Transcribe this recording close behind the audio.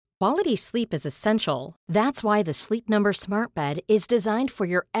Quality sleep is essential. That's why the Sleep Number Smart Bed is designed for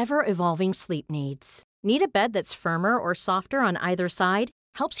your ever-evolving sleep needs. Need a bed that's firmer or softer on either side?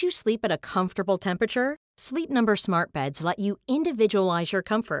 Helps you sleep at a comfortable temperature? Sleep Number Smart Beds let you individualize your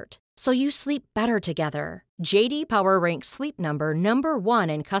comfort, so you sleep better together. J.D. Power ranks Sleep Number number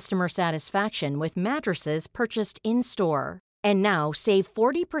 1 in customer satisfaction with mattresses purchased in-store. And now, save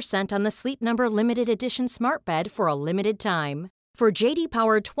 40% on the Sleep Number Limited Edition Smart Bed for a limited time. For J.D.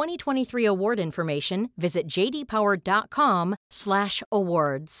 Power 2023 award information, visit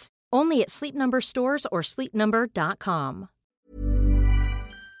jdpower.com/awards. Only at Sleep Number stores or sleepnumber.com.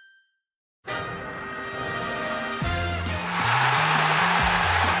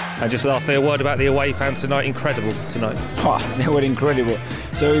 And just lastly, a word about the away fans tonight. Incredible tonight. Oh, they were incredible.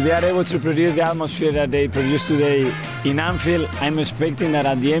 So if they are able to produce the atmosphere that they produced today in Anfield, I'm expecting that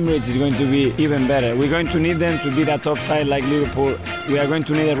at the Emirates it's going to be even better. We're going to need them to beat a top side like Liverpool. We are going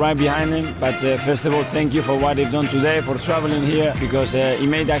to need it right behind them. But first of all, thank you for what they've done today, for traveling here, because it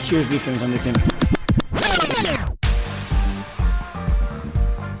made a huge difference on the team.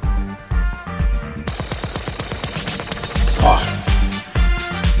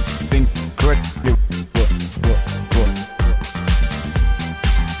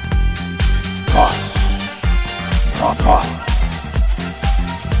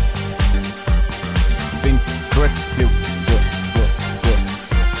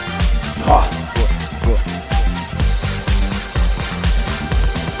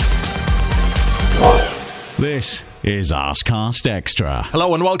 This is Arsecast Extra.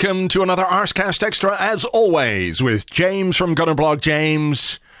 Hello and welcome to another Arsecast Extra, as always, with James from Gunnerblog.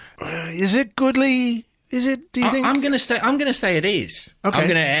 James, is it Goodley? Is it? Do you think? I'm gonna say it is.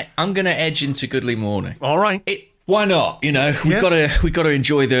 Okay. I'm gonna edge into Goodley morning. All right. Why not? You know, we've got to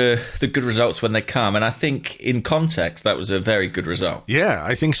enjoy the good results when they come, and I think in context that was a very good result. Yeah,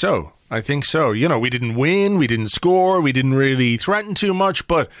 I think so. You know, we didn't win, we didn't score, we didn't really threaten too much,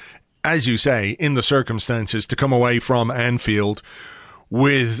 but as you say, in the circumstances, to come away from Anfield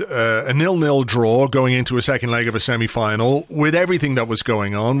with a 0-0 draw going into a second leg of a semi-final, with everything that was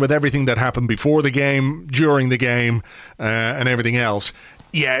going on, with everything that happened before the game, during the game, and everything else.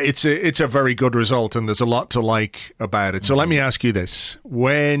 Yeah, it's a very good result, and there's a lot to like about it. So let me ask you this.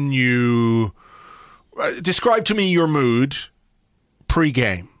 When you describe to me your mood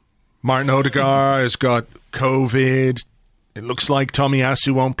pre-game. Martin Odegaard has got COVID. It looks like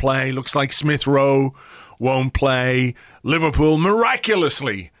Tomiyasu won't play. Looks like Smith Rowe won't play. Liverpool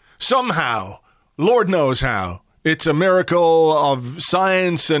miraculously, somehow, Lord knows how, it's a miracle of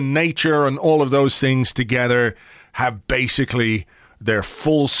science and nature and all of those things together, have basically their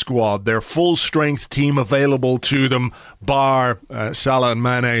full squad, their full strength team available to them, bar Salah and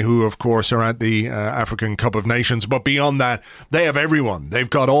Mane, who of course are at the African Cup of Nations. But beyond that, they have everyone. They've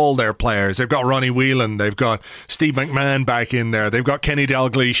got all their players. They've got Ronnie Whelan. They've got Steve McMahon back in there. They've got Kenny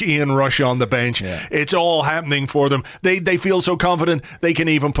Dalglish, Ian Rush on the bench. Yeah. It's all happening for them. They feel so confident they can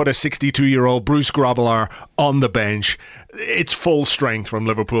even put a 62-year-old Bruce Grobbelaar on the bench. It's full strength from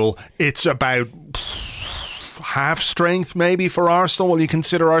Liverpool. It's about half strength maybe for Arsenal when you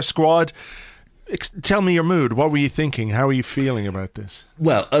consider our squad. Tell me your mood. What were you thinking? How are you feeling about this?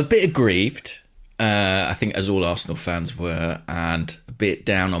 Well, a bit aggrieved, I think, as all Arsenal fans were, and a bit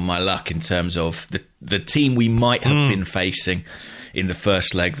down on my luck in terms of the team we might have been facing in the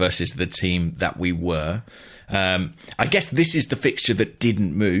first leg versus the team that we were. I guess this is the fixture that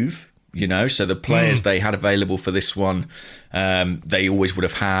didn't move. You know, so the players they had available for this one, they always would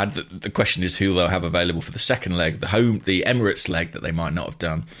have had. The question is who they'll have available for the second leg, the Emirates leg that they might not have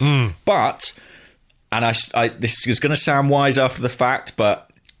done. But, and I this is going to sound wise after the fact, but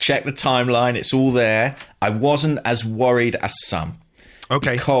check the timeline, it's all there. I wasn't as worried as some.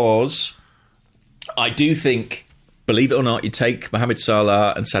 Okay. Because I do think, believe it or not, you take Mohamed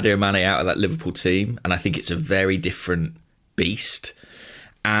Salah and Sadio Mane out of that Liverpool team, and I think it's a very different beast.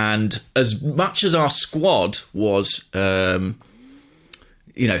 And as much as our squad was,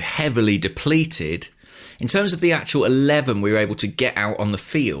 heavily depleted, in terms of the actual 11 we were able to get out on the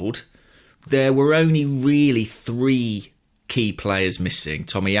field, there were only really 3 key players missing: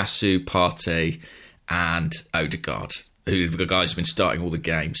 Tomiyasu, Partey, and Odegaard, who the guys who've been starting all the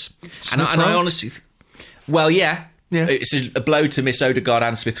games. And I honestly, it's a blow to miss Odegaard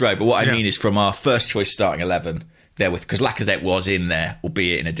and Smith Rowe. But what I mean is, from our first choice starting 11. Because Lacazette was in there,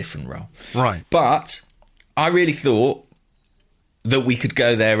 albeit in a different role. Right. But I really thought that we could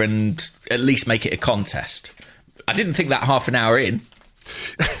go there and at least make it a contest. I didn't think that half an hour in.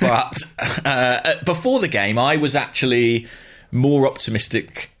 But before the game, I was actually more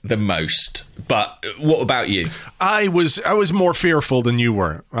optimistic than most. But what about you? I was more fearful than you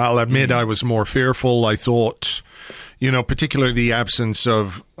were. I'll admit I was more fearful. I thought, particularly the absence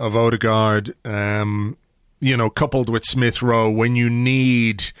of Odegaard, coupled with Smith Rowe, when you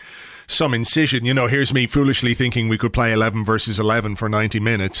need some incision. Here's me foolishly thinking we could play 11 versus 11 for 90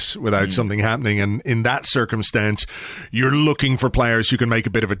 minutes without something happening. And in that circumstance, you're looking for players who can make a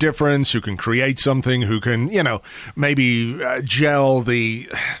bit of a difference, who can create something, who can, maybe gel the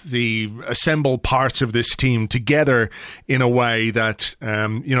assembled parts of this team together in a way that,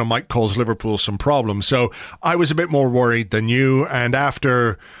 might cause Liverpool some problems. So I was a bit more worried than you. And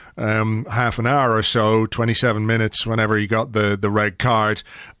after half an hour or so, 27 minutes, whenever he got the red card,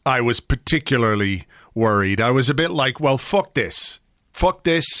 I was particularly worried. I was a bit like, well, fuck this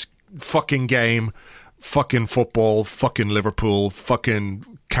fucking game, fucking football, fucking Liverpool, fucking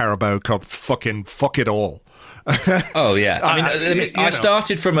Carabao Cup, fuck it all. Oh, yeah. I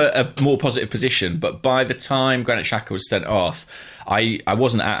started from a more positive position, but by the time Granit Xhaka was sent off, I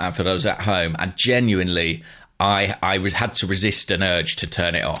wasn't at Anfield, I was at home, and genuinely I had to resist an urge to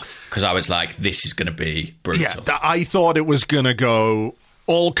turn it off, because I was like, this is going to be brutal. Yeah, I thought it was going to go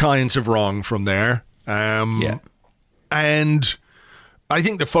all kinds of wrong from there. And I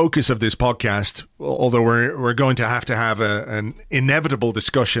think the focus of this podcast, although we're going to have an inevitable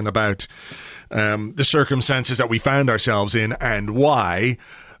discussion about the circumstances that we found ourselves in and why,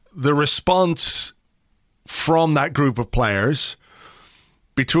 the response from that group of players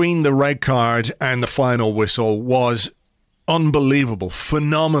between the red card and the final whistle was unbelievable,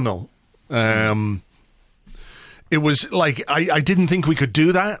 phenomenal. It was like, I didn't think we could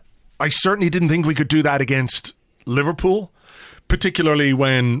do that. I certainly didn't think we could do that against Liverpool, particularly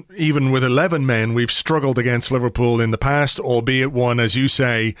when, even with 11 men, we've struggled against Liverpool in the past, albeit one, as you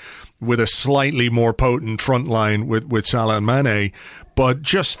say, with a slightly more potent front line with Salah and Mane. But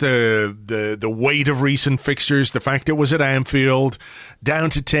just the weight of recent fixtures, the fact it was at Anfield, down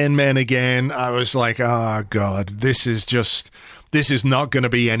to 10 men again, I was like, oh, God, this is not going to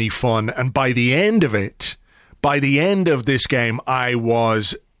be any fun. And by the end of this game, I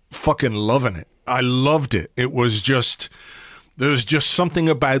was fucking loving it. I loved it. There was just something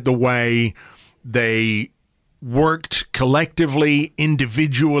about the way they worked collectively,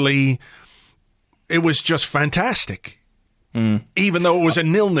 individually. It was just fantastic. Even though it was a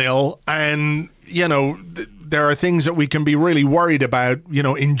 0-0, and there are things that we can be really worried about,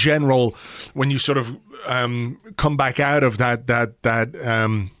 in general, when you sort of come back out of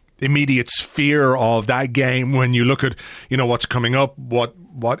that immediate sphere of that game, when you look at what's coming up, what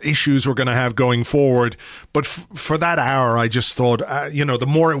issues we're going to have going forward. But for that hour, I just thought, the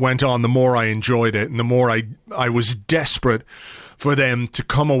more it went on, the more I enjoyed it, and the more I was desperate for them to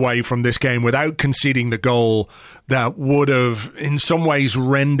come away from this game without conceding the goal that would have in some ways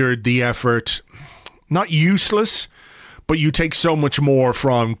rendered the effort not useless, but you take so much more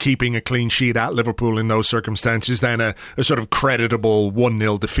from keeping a clean sheet at Liverpool in those circumstances than a sort of creditable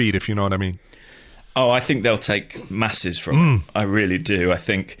 1-0 defeat, if you know what I mean. Oh, I think they'll take masses from it. I really do. I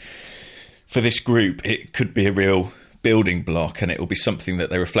think for this group, it could be a real building block, and it will be something that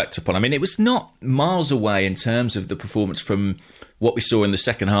they reflect upon. I mean, it was not miles away in terms of the performance from what we saw in the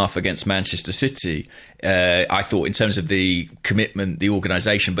second half against Manchester City. I thought in terms of the commitment, the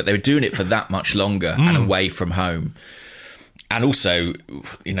organisation, but they were doing it for that much longer and away from home. And also,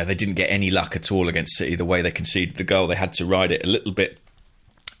 they didn't get any luck at all against City, the way they conceded the goal. They had to ride it a little bit,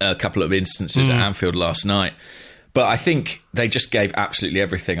 a couple of instances at Anfield last night. But I think they just gave absolutely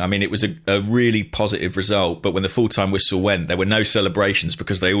everything. I mean, it was a really positive result, but when the full-time whistle went, there were no celebrations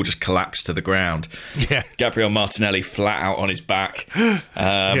because they all just collapsed to the ground. Yeah. Gabriel Martinelli flat out on his back.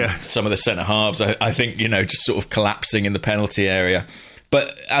 Some of the centre-halves, I think, just sort of collapsing in the penalty area.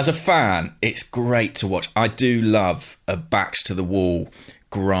 But as a fan, it's great to watch. I do love a backs-to-the-wall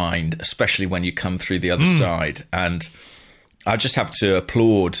grind, especially when you come through the other side. And I just have to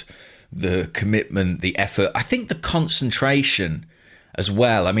applaud the commitment, the effort. I think the concentration as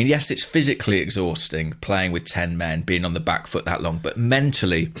well. I mean, yes, it's physically exhausting playing with 10 men, being on the back foot that long, but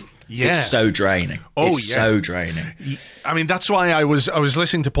mentally, it's so draining. So draining. I mean, that's why I was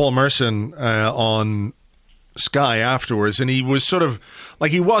listening to Paul Merson on Sky afterwards, and he was sort of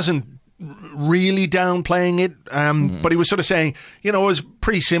like, he wasn't really downplaying it, but he was sort of saying, it was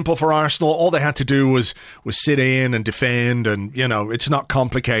pretty simple for Arsenal. All they had to do was sit in and defend, and it's not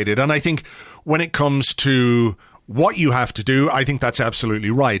complicated. And I think when it comes to what you have to do, I think that's absolutely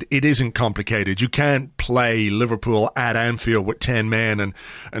right. It isn't complicated. You can't play Liverpool at Anfield with 10 men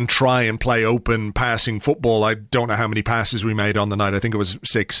and try and play open passing football. I don't know how many passes we made on the night. I think it was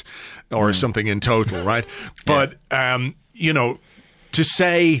 6 or something in total, right? But to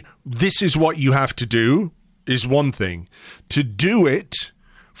say this is what you have to do is one thing. To do it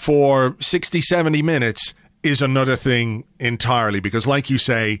for 60, 70 minutes is another thing entirely, because like you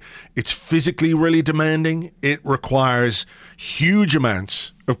say, it's physically really demanding. It requires huge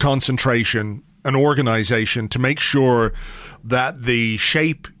amounts of concentration and organization to make sure that the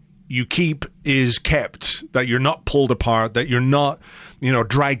shape you keep is kept, that you're not pulled apart, that you're not,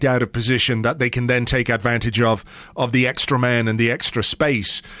 dragged out of position, that they can then take advantage of the extra man and the extra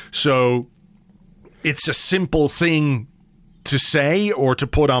space. So it's a simple thing to say or to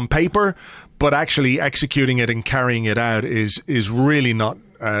put on paper, but actually executing it and carrying it out is really not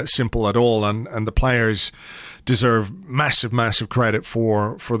simple at all. And the players deserve massive, massive credit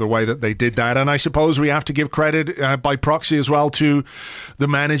for the way that they did that. And I suppose we have to give credit by proxy as well to the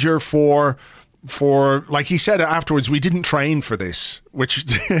manager for like he said afterwards, we didn't train for this, which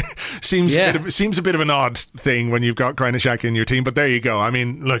seems a bit of an odd thing when you've got Granit Xhaka in your team. But there you go. I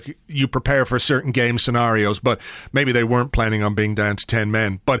mean, look, you prepare for certain game scenarios, but maybe they weren't planning on being down to 10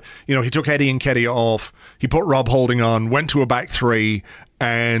 men. But, he took Eddie Nketiah off. He put Rob Holding on, went to a back three,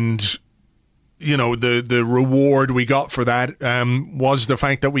 and the reward we got for that was the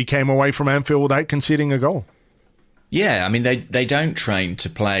fact that we came away from Anfield without conceding a goal. Yeah, I mean, they don't train to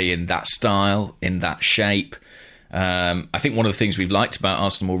play in that style, in that shape. I think one of the things we've liked about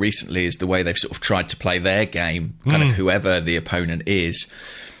Arsenal more recently is the way they've sort of tried to play their game, kind of whoever the opponent is.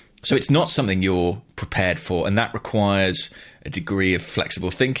 So it's not something you're prepared for, and that requires a degree of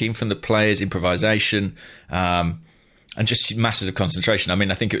flexible thinking from the players, improvisation, and just masses of concentration. I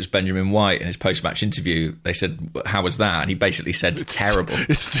mean, I think it was Benjamin White in his post-match interview. They said, "How was that?" And he basically said, "Terrible."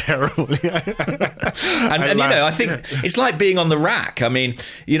 It's terrible. and I think it's like being on the rack. I mean,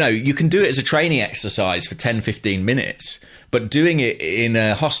 you can do it as a training exercise for 10, 15 minutes, but doing it in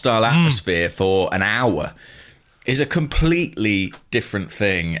a hostile atmosphere for an hour is a completely different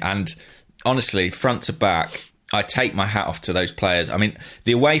thing. And honestly, front to back, I take my hat off to those players. I mean,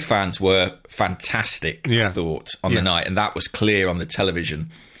 the away fans were fantastic, I thought, on the night, and that was clear on the television.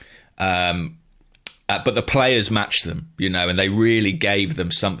 But the players matched them, and they really gave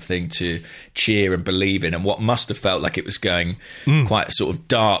them something to cheer and believe in. And what must have felt like it was going quite sort of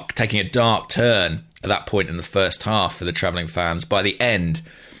dark, taking a dark turn at that point in the first half for the travelling fans. By the end,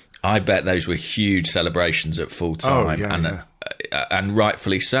 I bet those were huge celebrations at full time, and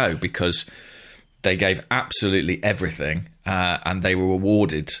rightfully so, because they gave absolutely everything, and they were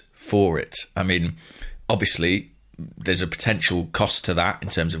rewarded for it. I mean, obviously, there's a potential cost to that in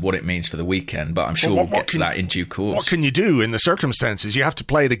terms of what it means for the weekend, but I'm sure we'll get to that in due course. What can you do in the circumstances? You have to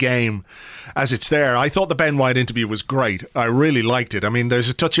play the game as it's there. I thought the Ben White interview was great. I really liked it. I mean, there's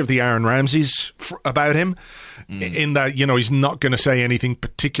a touch of the Aaron Ramsey's about him, in that, he's not going to say anything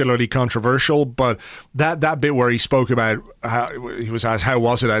particularly controversial, but that bit where he spoke about how he was asked, how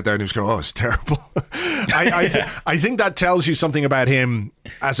was it out there? And he was going, oh, it's terrible. I think that tells you something about him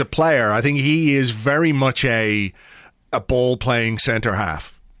as a player. I think he is very much a ball-playing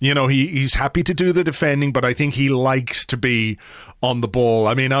centre-half. He's happy to do the defending, but I think he likes to be on the ball.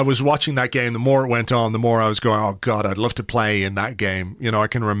 I mean, I was watching that game. The more it went on, the more I was going, oh, God, I'd love to play in that game. I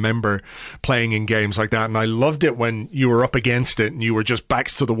can remember playing in games like that, and I loved it when you were up against it and you were just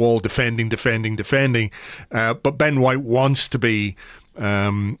backs to the wall, defending. But Ben White wants to be,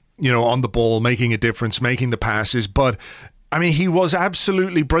 on the ball, making a difference, making the passes. But, I mean, he was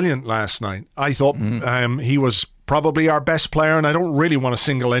absolutely brilliant last night. I thought he was probably our best player, and I don't really want to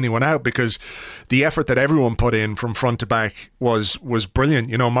single anyone out because the effort that everyone put in from front to back was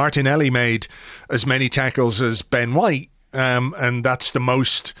brilliant. Martinelli made as many tackles as Ben White, and that's the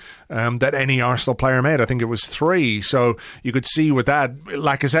most that any Arsenal player made. I think it was 3. So you could see with that,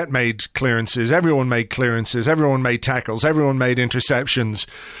 Lacazette made clearances, everyone made clearances, everyone made tackles, everyone made interceptions.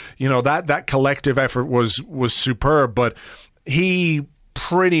 That collective effort was superb, but he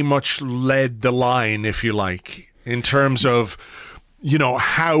pretty much led the line, if you like, in terms of,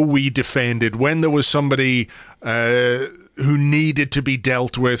 how we defended, when there was somebody who needed to be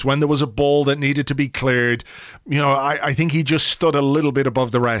dealt with, when there was a ball that needed to be cleared. I think he just stood a little bit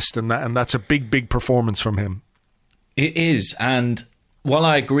above the rest, and that's a big, big performance from him. It is, and while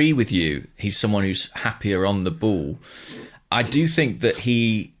I agree with you, he's someone who's happier on the ball, I do think that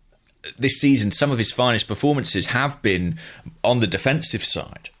this season, some of his finest performances have been on the defensive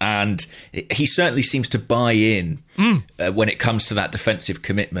side, and he certainly seems to buy in when it comes to that defensive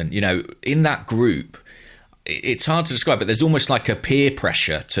commitment. In that group, it's hard to describe, but there's almost like a peer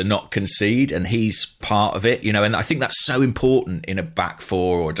pressure to not concede, and he's part of it. And I think that's so important in a back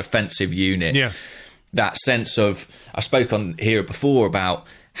four or defensive unit. Yeah. That sense of, I spoke on here before about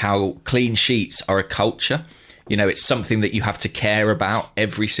how clean sheets are a culture. You know, it's something that you have to care about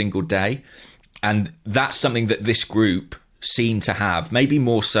every single day. And that's something that this group seem to have, maybe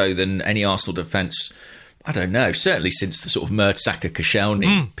more so than any Arsenal defence, I don't know, certainly since the sort of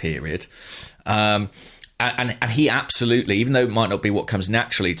Mertesacker-Koscielny period. And he absolutely, even though it might not be what comes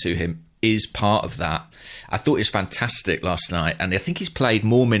naturally to him, is part of that. I thought he was fantastic last night, and I think he's played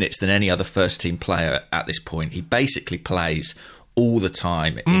more minutes than any other first-team player at this point. He basically plays all the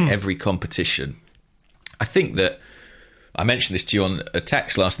time in every competition. I think that, I mentioned this to you on a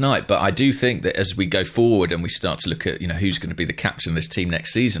text last night, but I do think that as we go forward and we start to look at, you know, who's going to be the captain of this team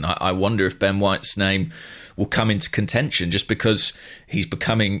next season, I wonder if Ben White's name will come into contention just because he's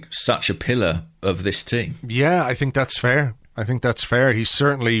becoming such a pillar of this team. Yeah, I think that's fair. He's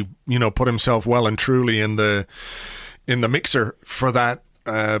certainly, you know, put himself well and truly in the mixer for that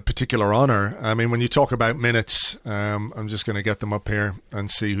particular honour. I mean, when you talk about minutes, I'm just going to get them up here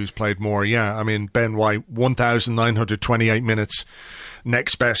and see who's played more. Yeah, I mean, Ben White, 1,928 minutes.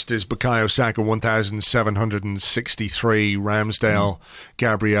 Next best is Bukayo Saka, 1,763. Ramsdale,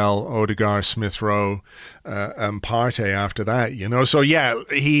 Gabriel, Odegaard, Smith Rowe, and Partey after that, you know. So, yeah,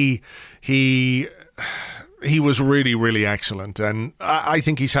 he was really, really excellent. And I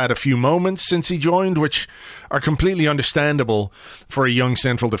think he's had a few moments since he joined, which are completely understandable for a young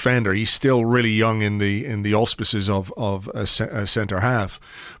central defender. He's still really young in the auspices of a centre half.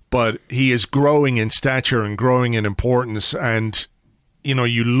 But he is growing in stature and growing in importance. And, you know,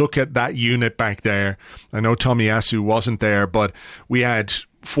 you look at that unit back there. I know Tomiyasu wasn't there, but we had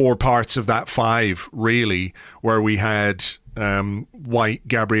 4 parts of that 5, really, where we had White,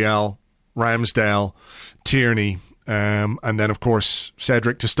 Gabriel, Ramsdale, Tierney, and then of course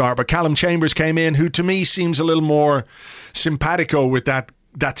Cedric to start. But Callum Chambers came in, who to me seems a little more simpatico with that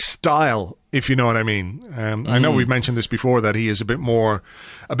style, if you know what I mean. I know we've mentioned this before, that he is a bit more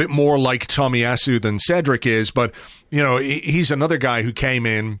like Tomiyasu than Cedric is, but you know, he's another guy who came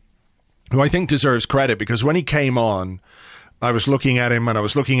in who I think deserves credit, because when he came on, I was looking at him and I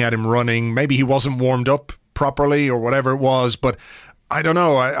was looking at him running. Maybe he wasn't warmed up properly or whatever it was, but I don't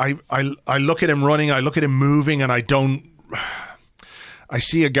know. I look at him running, I look at him moving, and I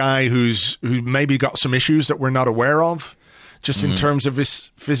see a guy who maybe got some issues that we're not aware of, just in terms of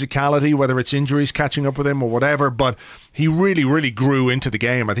his physicality, whether it's injuries catching up with him or whatever. But he really, really grew into the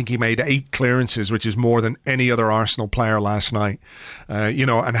game. I think he made 8 clearances, which is more than any other Arsenal player last night. You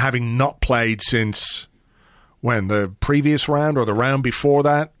know, and having not played since when, the previous round or the round before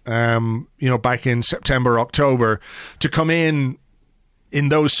that, you know, back in September, October, to come in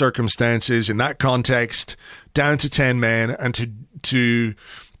those circumstances, in that context, down to 10 men, and to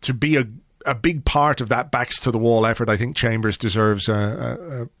be a big part of that backs to the wall effort, I think Chambers deserves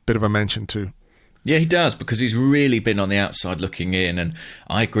a bit of a mention too. Yeah, he does, because he's really been on the outside looking in, and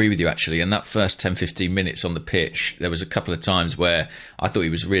I agree with you actually. In that first 10-15 minutes on the pitch, there was a couple of times where I thought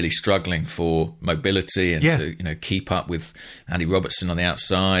he was really struggling for mobility and to, you know, keep up with Andy Robertson on the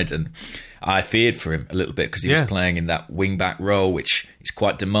outside, and I feared for him a little bit because he was playing in that wing-back role, which is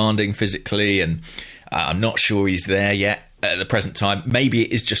quite demanding physically, and I'm not sure he's there yet at the present time. Maybe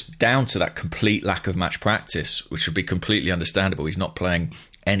it is just down to that complete lack of match practice, which would be completely understandable. He's not playing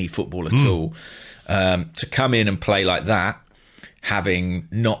any football at all. To come in and play like that, having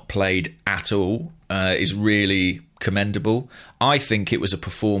not played at all, is really commendable. I think it was a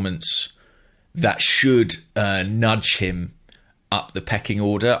performance that should nudge him up the pecking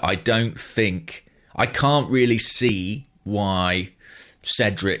order. I can't really see why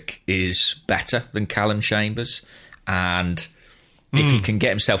Cedric is better than Callum Chambers, and if he can get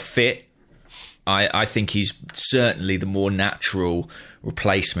himself fit, I think he's certainly the more natural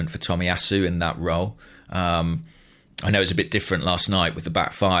replacement for Tomiyasu in that role. I know it was a bit different last night with the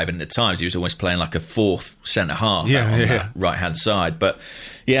back 5, and at times he was almost playing like a 4th centre half on that right hand side. But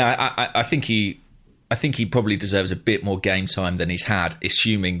yeah, I think he probably deserves a bit more game time than he's had,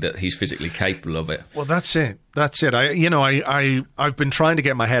 assuming that he's physically capable of it. Well, that's it. I've been trying to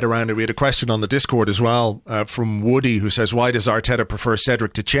get my head around it. We had a question on the Discord as well from Woody, who says, why does Arteta prefer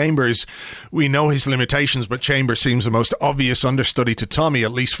Cedric to Chambers? We know his limitations, but Chambers seems the most obvious understudy to Tommy,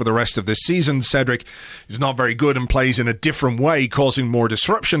 at least for the rest of this season. Cedric is not very good and plays in a different way, causing more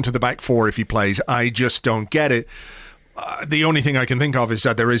disruption to the back 4 if he plays. I just don't get it. The only thing I can think of is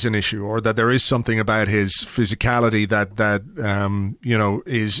that there is an issue, or that there is something about his physicality that you know,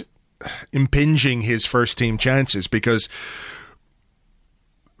 is impinging his first team chances, because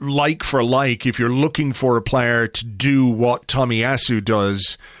like for like, if you're looking for a player to do what Tomiyasu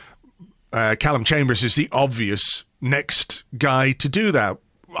does, Callum Chambers is the obvious next guy to do that.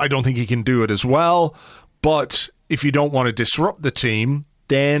 I don't think he can do it as well, but if you don't want to disrupt the team,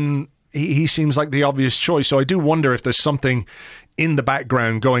 then he seems like the obvious choice. So I do wonder if there's something in the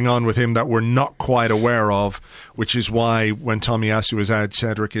background going on with him that we're not quite aware of, which is why when Tomiyasu is out,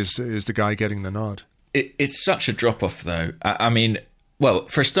 Cedric is the guy getting the nod. It's such a drop-off, though. I mean, well,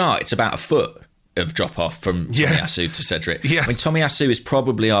 for a start, it's about a foot of drop-off from Tomiyasu to Cedric. Yeah. I mean, Tomiyasu is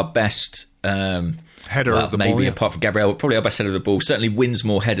probably our best header of the ball. Maybe apart from Gabriel, probably our best header of the ball. Certainly wins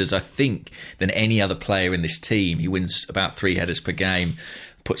more headers, I think, than any other player in this team. He wins about 3 headers per game,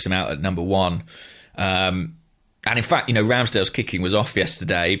 puts him out at number 1. And in fact, Ramsdale's kicking was off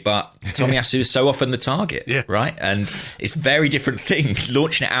yesterday, but Tomiyasu is so often the target, right? And it's a very different thing,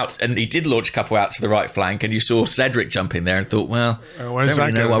 launching it out. And he did launch a couple out to the right flank, and you saw Cedric jump in there and thought, well, I don't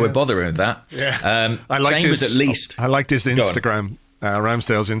really know why we're bothering with that. Yeah. Chambers at least. I liked his Instagram,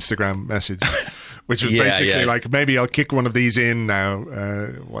 Ramsdale's Instagram message, which was basically like, maybe I'll kick one of these in now,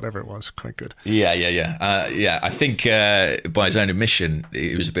 whatever it was. Quite good. Yeah. I think by his own admission,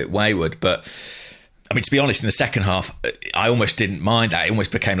 it was a bit wayward, but I mean, to be honest, in the second half, I almost didn't mind that. It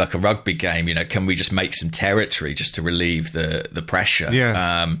almost became like a rugby game. Can we just make some territory just to relieve the pressure?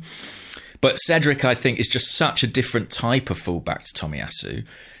 Yeah. But Cedric, I think, is just such a different type of fullback to Tomiyasu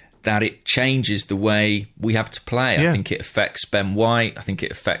that it changes the way we have to play. I think it affects Ben White. I think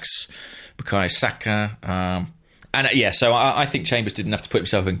it affects Bukayo Saka. So I think Chambers didn't have to put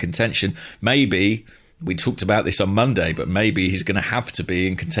himself in contention. Maybe we talked about this on Monday, but maybe he's going to have to be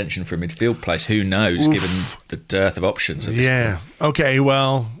in contention for a midfield place. Who knows, given the dearth of options at this point. Okay,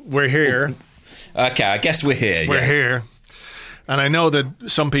 well, we're here. Okay, I guess we're here. We're here. And I know that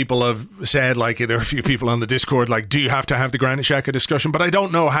some people have said, like, there are a few people on the Discord, like, do you have to have the Granit Xhaka discussion? But I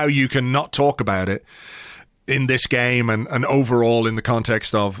don't know how you can not talk about it in this game and overall in the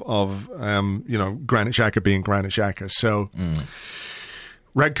context of Granit Xhaka being Granit Xhaka. So,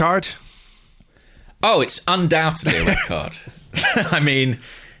 red card? Oh, it's undoubtedly a red card. I mean,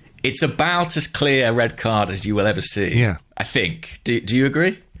 it's about as clear a red card as you will ever see. Yeah. I think. Do you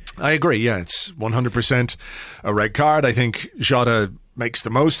agree? I agree, yeah. It's 100% a red card. I think Jota makes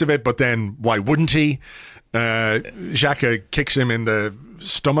the most of it, but then why wouldn't he? Xhaka kicks him in the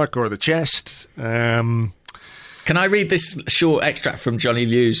stomach or the chest. Can I read this short extract from Johnny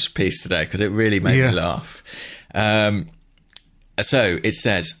Liu's piece today? Because it really made me laugh. So it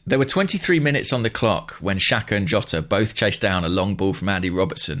says, there were 23 minutes on the clock when Xhaka and Jota both chased down a long ball from Andy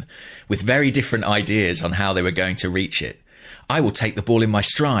Robertson with very different ideas on how they were going to reach it. I will take the ball in my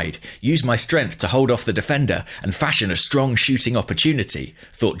stride, use my strength to hold off the defender and fashion a strong shooting opportunity,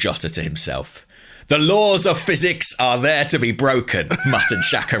 thought Jota to himself. The laws of physics are there to be broken, muttered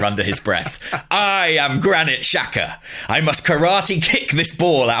Xhaka under his breath. I am Granit Xhaka. I must karate kick this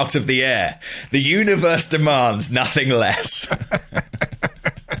ball out of the air. The universe demands nothing less.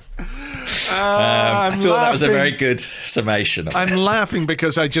 I thought that was a very good summation. I'm laughing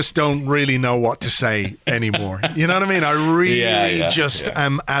because I just don't really know what to say anymore. You know what I mean? I really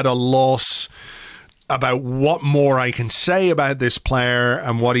am at a loss about what more I can say about this player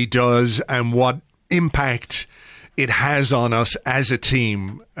and what he does and what impact it has on us as a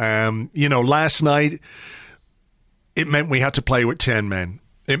team. Last night it meant we had to play with 10 men.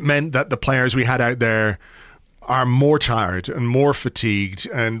 It meant that the players we had out there are more tired and more fatigued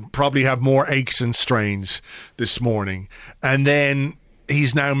and probably have more aches and strains this morning. And then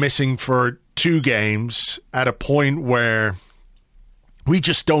he's now missing for 2 games at a point where we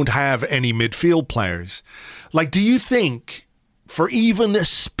just don't have any midfield players. Like, do you think for even a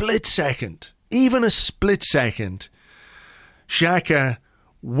split second, Xhaka,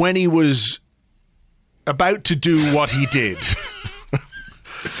 when he was about to do what he did...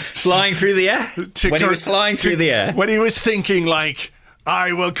 Flying through the air? When he was flying through the air? When he was thinking, like,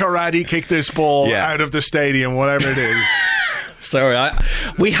 I will karate kick this ball out of the stadium, whatever it is. Sorry,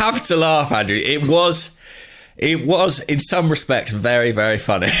 we have to laugh, Andrew. It was in some respects very, very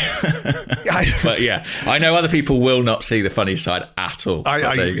funny. But yeah, I know other people will not see the funny side at all.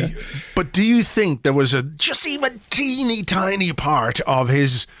 But do you think there was just even teeny tiny part of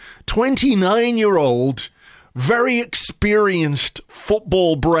his 29-year-old, very experienced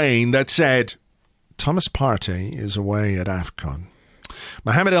football brain that said, Thomas Partey is away at AFCON.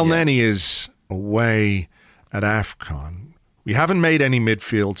 Mohamed El-Neni is away at AFCON. We haven't made any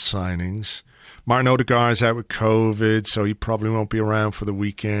midfield signings. Martin Odegaard's out with COVID, so he probably won't be around for the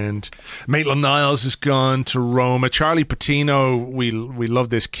weekend. Maitland-Niles has gone to Roma. Charlie Patino, we love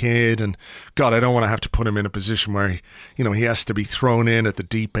this kid, and God, I don't want to have to put him in a position where he has to be thrown in at the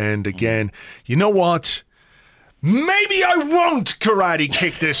deep end again. You know what? Maybe I won't karate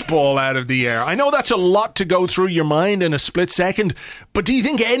kick this ball out of the air. I know that's a lot to go through your mind in a split second, but do you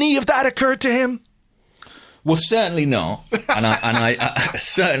think any of that occurred to him? Well, certainly not, and I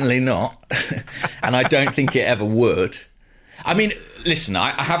certainly not, and I don't think it ever would. I mean, listen,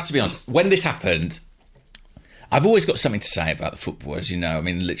 I have to be honest. When this happened, I've always got something to say about the football, as you know. I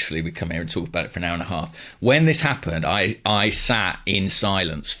mean, literally, we come here and talk about it for an hour and a half. When this happened, I sat in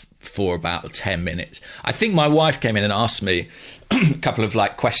silence for about 10 minutes. I think my wife came in and asked me a couple of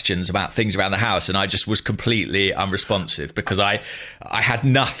questions about things around the house, and I just was completely unresponsive because I had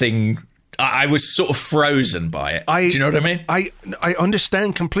nothing. I was sort of frozen by it. Do you know what I mean? I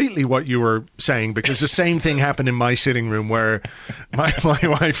understand completely what you were saying, because the same thing happened in my sitting room where my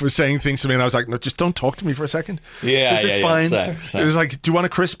wife was saying things to me and I was like, no, just don't talk to me for a second. Yeah, fine. Same. It was like, do you want a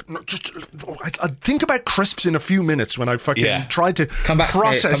crisp? No, just I think about crisps in a few minutes when I fucking tried to come back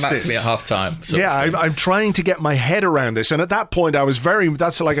process to me at half time. I'm trying to get my head around this. And at that point I was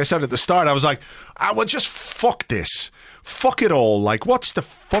that's like I said at the start, I was like, well, just fuck this. Fuck it all. What's the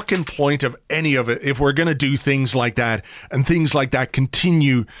fucking point of any of it if we're going to do things like that and things like that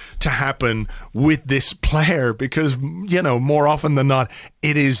continue to happen with this player? Because, more often than not,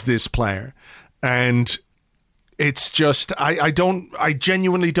 it is this player. And it's just, I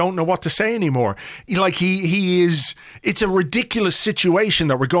genuinely don't know what to say anymore. He is, it's a ridiculous situation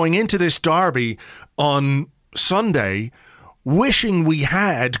that we're going into this derby on Sunday wishing we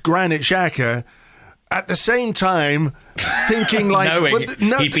had Granit Xhaka, at the same time thinking knowing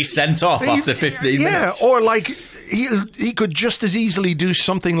he'd be sent off after 15 minutes. Or he could just as easily do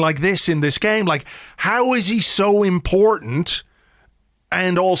something like this in this game. How is he so important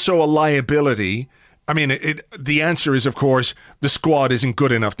and also a liability? I mean, the answer is, of course, the squad isn't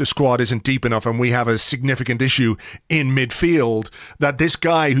good enough. The squad isn't deep enough, and we have a significant issue in midfield that this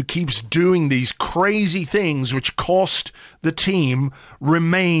guy who keeps doing these crazy things which cost the team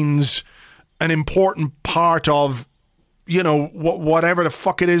remains an important part of, whatever the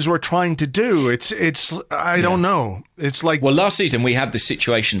fuck it is we're trying to do. It's I don't know. It's like... Well, last season we had the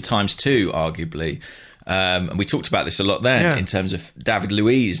situation times two, arguably. And we talked about this a lot then in terms of David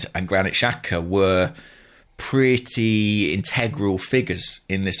Luiz and Granit Xhaka were pretty integral figures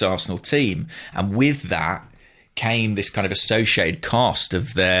in this Arsenal team. And with that came this kind of associated cost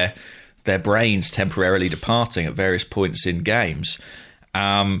of their brains temporarily departing at various points in games.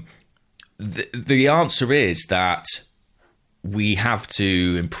 The answer is that we have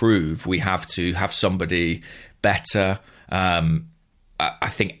to improve. We have to have somebody better. I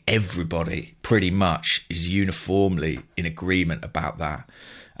think everybody pretty much is uniformly in agreement about that.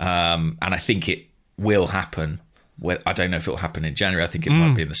 And I think it will happen. Well, I don't know if it will happen in January. I think it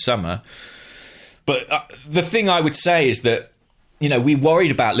might be in the summer. But the thing I would say is that, we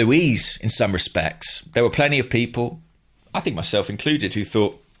worried about Luiz in some respects. There were plenty of people, I think myself included, who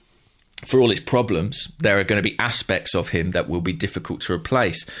thought, for all its problems, there are going to be aspects of him that will be difficult to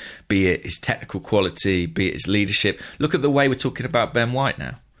replace, be it his technical quality, be it his leadership. Look at the way we're talking about Ben White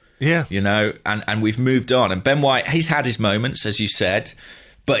now. Yeah. And we've moved on. And Ben White, he's had his moments, as you said,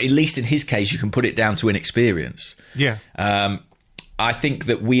 but at least in his case, you can put it down to inexperience. Yeah. I think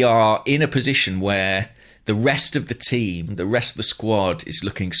that we are in a position where the rest of the team, the rest of the squad is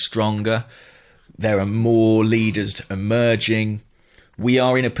looking stronger. There are more leaders emerging. We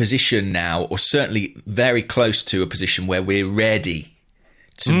are in a position now, or certainly very close to a position where we're ready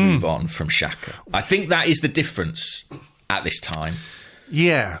to move on from Xhaka. I think that is the difference at this time.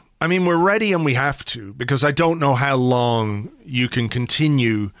 Yeah. I mean, we're ready and we have to, because I don't know how long you can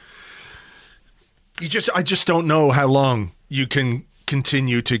continue. I just don't know how long you can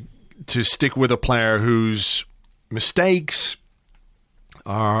continue to stick with a player whose mistakes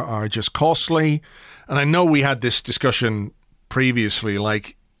are just costly. And I know we had this discussion previously,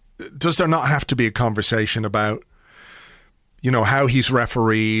 does there not have to be a conversation about, how he's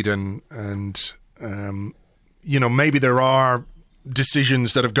refereed and maybe there are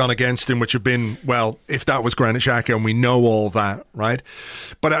decisions that have gone against him which have been, well, if that was Granit Xhaka, and we know all that, right?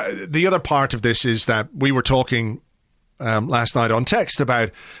 But the other part of this is that we were talking last night on text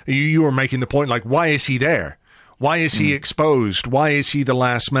about, you were making the point, why is he there? Why is he exposed? Why is he the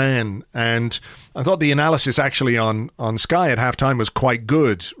last man? And I thought the analysis actually on Sky at halftime was quite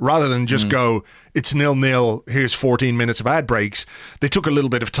good. Rather than just go, it's 0-0, here's 14 minutes of ad breaks, they took a little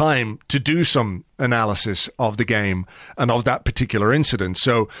bit of time to do some analysis of the game and of that particular incident.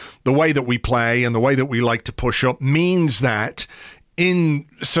 So the way that we play and the way that we like to push up means that in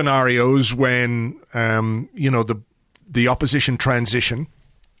scenarios when, the opposition transition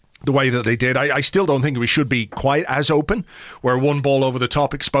the way that they did, I still don't think we should be quite as open, where one ball over the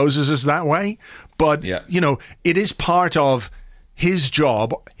top exposes us that way. But, it is part of his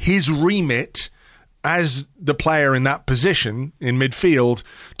job, his remit as the player in that position in midfield,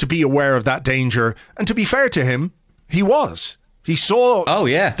 to be aware of that danger. And to be fair to him, he was. He saw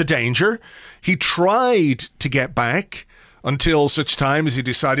the danger. He tried to get back until such time as he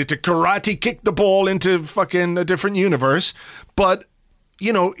decided to karate kick the ball into fucking a different universe. But,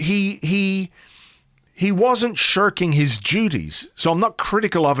 you know, he wasn't shirking his duties. So I'm not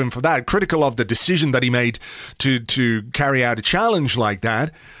critical of him for that, critical of the decision that he made to carry out a challenge like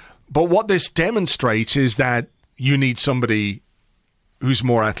that. But what this demonstrates is that you need somebody who's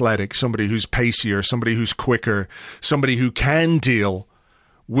more athletic, somebody who's pacier, somebody who's quicker, somebody who can deal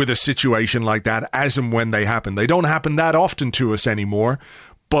with a situation like that as and when they happen. They don't happen that often to us anymore.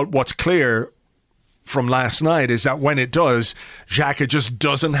 But what's clear from last night is that when it does, Xhaka just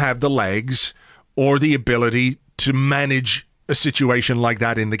doesn't have the legs or the ability to manage a situation like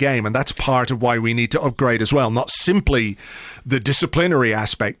that in the game. And that's part of why we need to upgrade as well. Not simply the disciplinary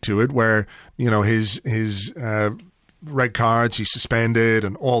aspect to it, where, you know, his red cards, he's suspended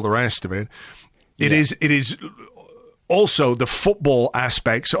and all the rest of it. It is also the football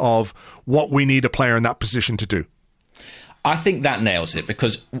aspects of what we need a player in that position to do. I think that nails it,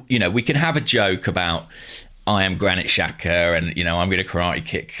 because, you know, we can have a joke about I am Granit Xhaka and, you know, I'm going to karate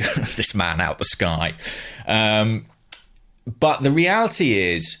kick this man out the sky. But the reality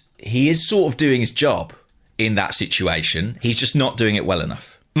is he is sort of doing his job in that situation. He's just not doing it well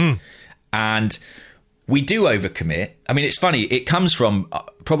enough. And we do overcommit. I mean, it's funny. It comes from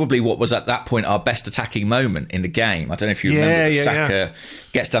probably what was at that point our best attacking moment in the game. I don't know if you remember. Saka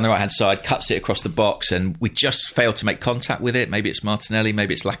gets down the right-hand side, cuts it across the box, and we just failed to make contact with it. Maybe it's Martinelli,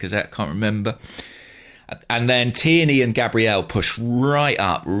 maybe it's Lacazette, can't remember. And then Tierney and Gabriel push right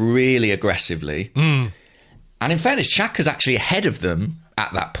up really aggressively. And in fairness, Xhaka's actually ahead of them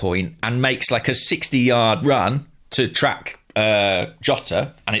at that point and makes like a 60-yard run to track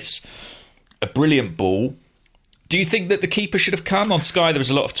Jota, and it's a brilliant ball. Do you think that the keeper should have come? On Sky, there was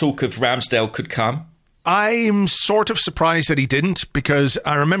a lot of talk of Ramsdale could come. I'm sort of surprised that he didn't, because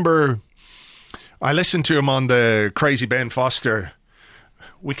I remember I listened to him on the Crazy Ben Foster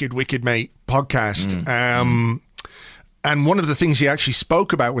Wicked Mate podcast. And one of the things he actually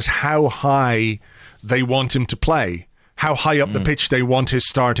spoke about was how high they want him to play, how high up the pitch they want his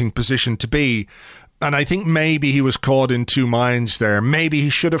starting position to be. And I think maybe he was caught in two minds there. Maybe he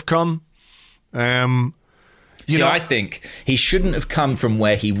should have come. I think he shouldn't have come from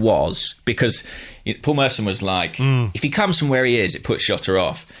where he was, because Paul Merson was like, if he comes from where he is, it puts Jota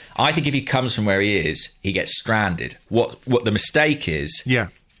off. I think if he comes from where he is, he gets stranded. What the mistake is,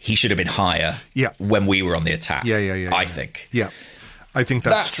 he should have been higher when we were on the attack. I think. Yeah, I think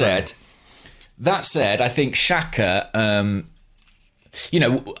that's true. That said, I think Xhaka,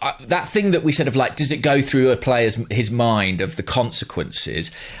 that thing that we said of like, does it go through a player's his mind of the consequences?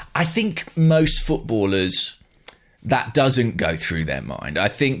 I think most footballers, that doesn't go through their mind. I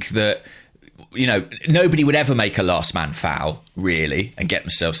think that, you know, nobody would ever make a last man foul, really, and get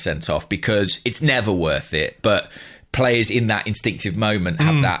themselves sent off, because it's never worth it. But players in that instinctive moment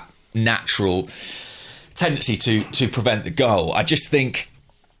have that natural tendency to prevent the goal. I just think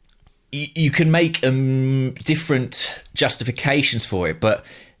you can make different justifications for it, but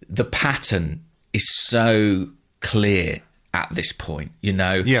the pattern is so clear at this point, you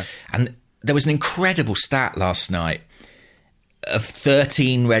know? Yeah. And there was an incredible stat last night of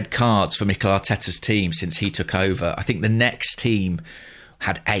 13 red cards for Mikel Arteta's team since he took over. I think the next team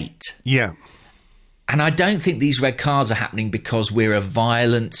had 8. Yeah. And I don't think these red cards are happening because we're a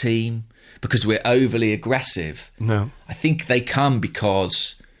violent team, because we're overly aggressive. No. I think they come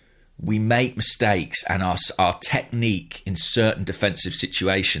because we make mistakes and our technique in certain defensive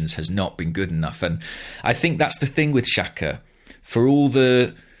situations has not been good enough. And I think that's the thing with Xhaka. For all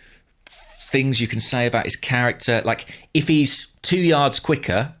the things you can say about his character, like if he's 2 yards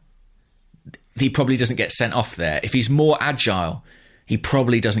quicker, he probably doesn't get sent off there. If he's more agile, he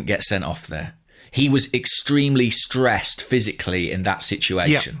probably doesn't get sent off there. He was extremely stressed physically in that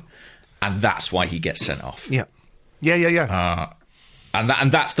situation, and that's why he gets sent off. Yeah.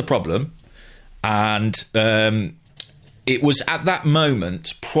 And that's the problem. And it was at that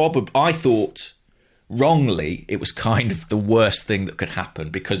moment, I thought wrongly, it was kind of the worst thing that could happen,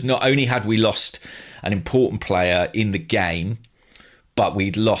 because not only had we lost an important player in the game, but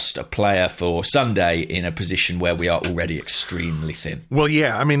we'd lost a player for Sunday in a position where we are already extremely thin. Well,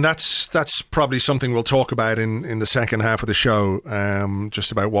 yeah, I mean, that's probably something we'll talk about in the second half of the show,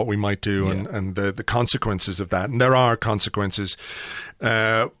 just about what we might do and the consequences of that. And there are consequences.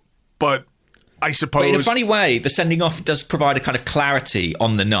 But I suppose... But in a funny way, the sending off does provide a kind of clarity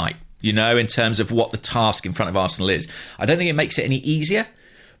on the night, you know, in terms of what the task in front of Arsenal is. I don't think it makes it any easier,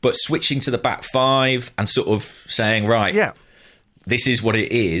 but switching to the back five and sort of saying, right, Yeah. this is what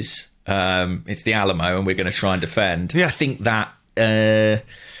it is. It's the Alamo, and we're going to try and defend. Yeah. I think that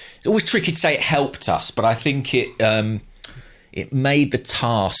it's always tricky to say it helped us, but I think it made the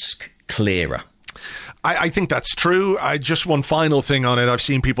task clearer. I think that's true. Just one final thing on it. I've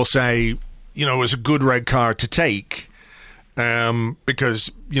seen people say, it was a good red card to take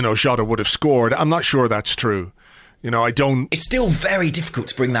because, Jota would have scored. I'm not sure that's true. It's still very difficult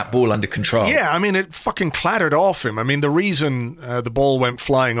to bring that ball under control. Yeah, I mean, it fucking clattered off him. I mean, the reason the ball went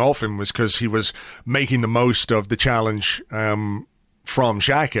flying off him was because he was making the most of the challenge from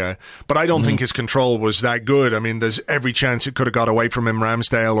Xhaka, but I don't think his control was that good. I mean, there's every chance it could have got away from him.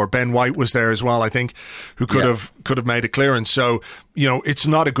 Ramsdale or Ben White was there as well, I think, who could have made a clearance. So, it's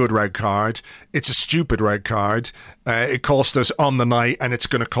not a good red card. It's a stupid red card. It cost us on the night, and it's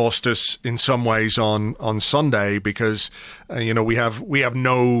going to cost us in some ways on Sunday because we have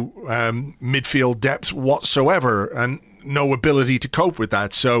no midfield depth whatsoever and no ability to cope with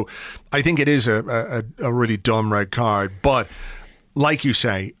that. So I think it is a really dumb red card, but like you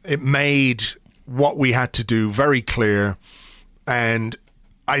say, it made what we had to do very clear, and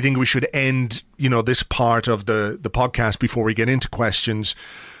I think we should end, this part of the podcast before we get into questions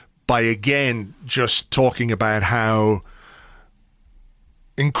by again just talking about how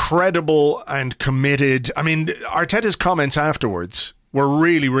incredible and committed. I mean, Arteta's comments afterwards were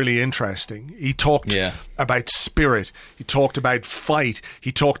really, really interesting. He talked about spirit. He talked about fight.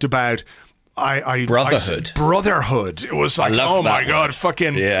 He talked about brotherhood. It was like, oh my God,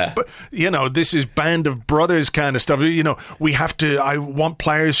 fucking, but, this is band of brothers kind of stuff. I want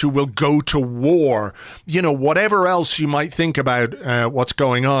players who will go to war. Whatever else you might think about what's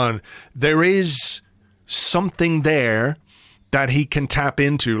going on, there is something there that he can tap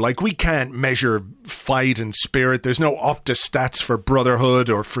into. Like, we can't measure fight and spirit. There's no Opta stats for brotherhood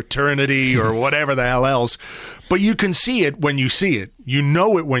or fraternity or whatever the hell else. But you can see it when you see it. You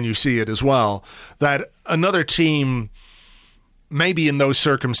know it when you see it as well. That another team, maybe in those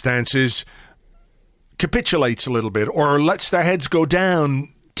circumstances, capitulates a little bit or lets their heads go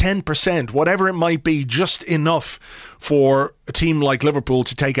down 10%, whatever it might be, just enough for a team like Liverpool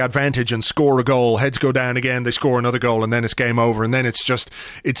to take advantage and score a goal. Heads go down again, they score another goal, and then it's game over. And then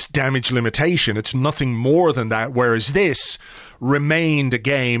it's damage limitation. It's nothing more than that. Whereas this remained a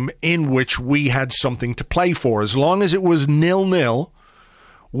game in which we had something to play for. As long as it was 0-0,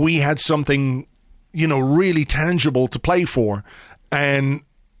 we had something, really tangible to play for. And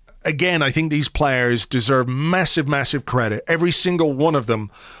again, I think these players deserve massive, massive credit. Every single one of them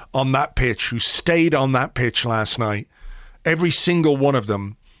on that pitch who stayed on that pitch last night, every single one of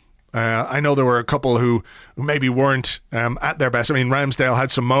them. I know there were a couple who maybe weren't at their best. I mean, Ramsdale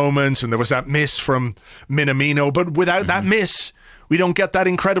had some moments and there was that miss from Minamino, but without that miss, we don't get that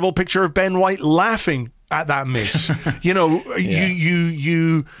incredible picture of Ben White laughing at that miss.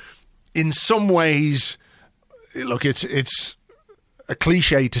 You in some ways, look, it's a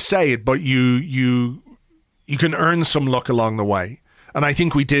cliche to say it, but you can earn some luck along the way. And I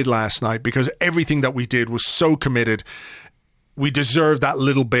think we did last night because everything that we did was so committed. We deserved that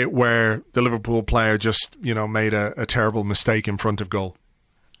little bit where the Liverpool player just, made a terrible mistake in front of goal.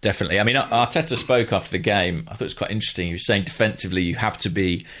 Definitely. I mean, Arteta spoke after the game. I thought it was quite interesting. He was saying defensively you have to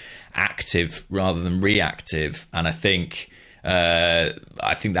be active rather than reactive. And I think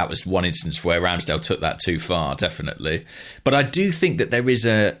that was one instance where Ramsdale took that too far, definitely. But I do think that there is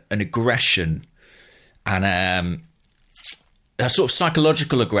an aggression and a sort of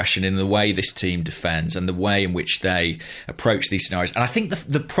psychological aggression in the way this team defends and the way in which they approach these scenarios. And I think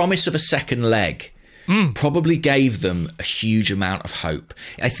the promise of a second leg probably gave them a huge amount of hope.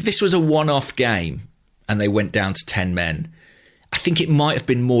 If this was a one-off game and they went down to 10 men, I think it might have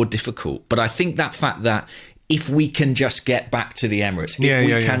been more difficult. But I think that fact that if we can just get back to the Emirates, if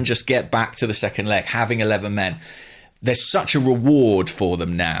we can just get back to the second leg, having 11 men, there's such a reward for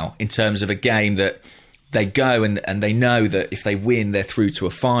them now in terms of a game that they go and they know that if they win, they're through to a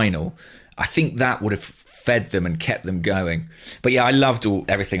final. I think that would have fed them and kept them going. But yeah, I loved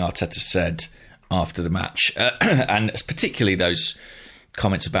everything Arteta said after the match, and particularly those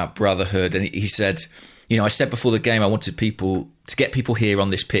comments about brotherhood. And he said, I said before the game I wanted people to get people here on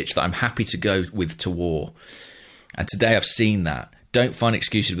this pitch that I'm happy to go with to war. And today I've seen that. Don't find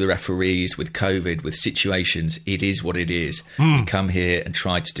excuses with the referees, with COVID, with situations. It is what it is. We come here and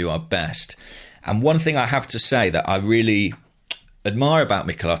try to do our best. And one thing I have to say that I really admire about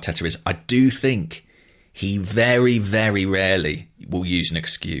Mikel Arteta is I do think he very, very rarely will use an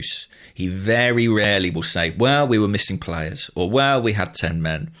excuse. He very rarely will say, well, we were missing players, or well, we had 10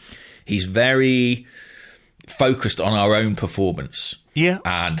 men. He's very focused on our own performance. Yeah,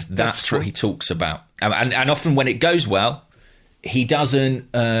 and that's what he talks about. And often when it goes well, he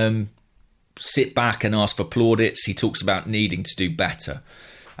doesn't sit back and ask for plaudits. He talks about needing to do better,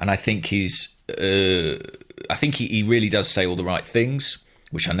 and I think he really does say all the right things,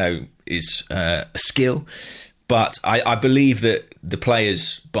 which I know is a skill. But I believe that the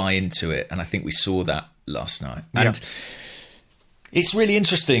players buy into it, and I think we saw that last night. And it's really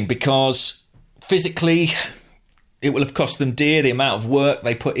interesting because physically, it will have cost them dear, the amount of work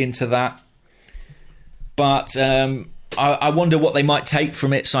they put into that. But I wonder what they might take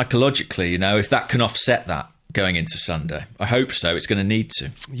from it psychologically, if that can offset that going into Sunday. I hope so. It's going to need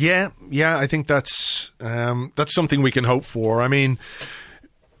to. Yeah, I think that's something we can hope for. I mean,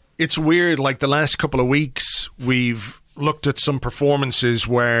 it's weird, like the last couple of weeks, we've looked at some performances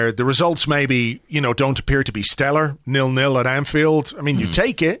where the results maybe, don't appear to be stellar, 0-0 at Anfield. I mean, you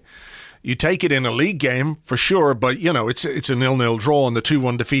take it. You take it in a league game for sure, but it's a 0-0 draw and the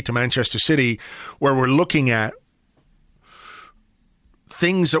 2-1 defeat to Manchester City, where we're looking at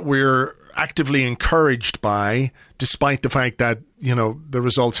things that we're actively encouraged by, despite the fact that the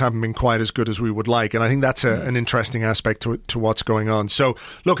results haven't been quite as good as we would like. And I think that's an interesting aspect to what's going on. So,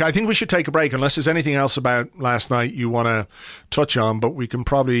 look, I think we should take a break, unless there's anything else about last night you want to touch on, but we can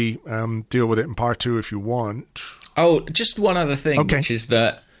probably deal with it in part 2 if you want. Oh, just one other thing, which is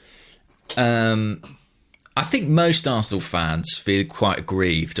that I think most Arsenal fans feel quite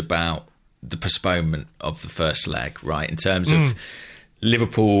aggrieved about the postponement of the first leg, right? In terms of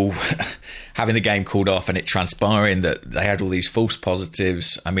Liverpool having the game called off and it transpiring that they had all these false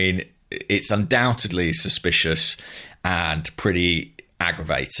positives. I mean, it's undoubtedly suspicious and pretty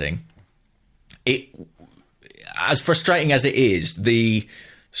aggravating. As frustrating as it is, the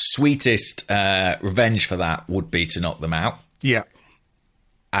sweetest revenge for that would be to knock them out. Yeah.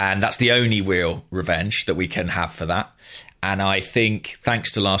 And that's the only real revenge that we can have for that. And I think,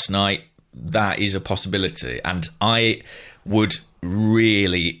 thanks to last night, that is a possibility. And I would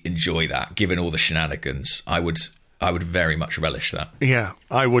really enjoy that, given all the shenanigans. I would very much relish that. Yeah,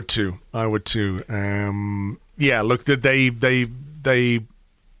 I would too. Yeah, look, they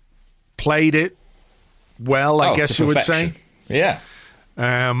played it well, I guess you would say. Yeah.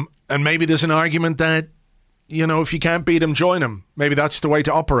 And maybe there's an argument that, if you can't beat them, join them. Maybe that's the way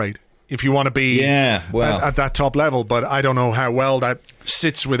to operate if you want to be at that top level. But I don't know how well that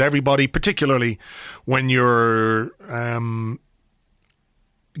sits with everybody, particularly when you're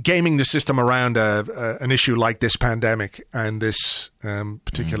gaming the system around an issue like this pandemic and this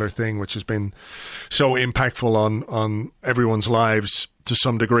particular thing, which has been so impactful on everyone's lives to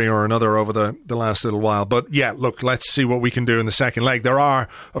some degree or another over the last little while. But yeah, look, let's see what we can do in the second leg. There are,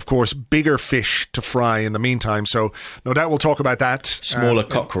 of course, bigger fish to fry in the meantime, so no doubt we'll talk about that. Smaller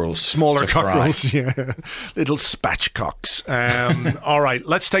cockerels. Yeah. Little spatchcocks. All right,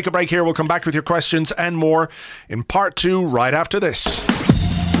 let's take a break here. We'll come back with your questions and more in part 2 right after this.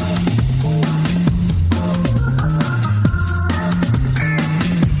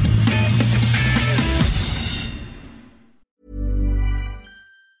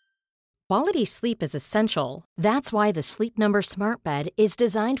 Quality sleep is essential. That's why the Sleep Number Smart Bed is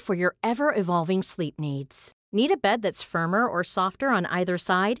designed for your ever-evolving sleep needs. Need a bed that's firmer or softer on either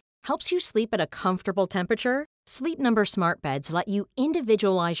side? Helps you sleep at a comfortable temperature? Sleep Number Smart Beds let you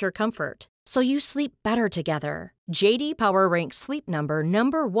individualize your comfort, so you sleep better together. J.D. Power ranks Sleep Number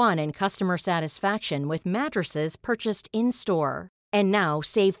number 1 in customer satisfaction with mattresses purchased in-store. And now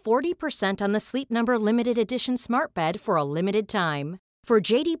save 40% on the Sleep Number Limited Edition Smart Bed for a limited time. For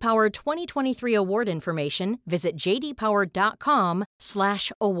J.D. Power 2023 award information, visit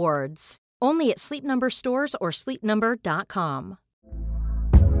jdpower.com/awards. Only at Sleep Number stores or sleepnumber.com.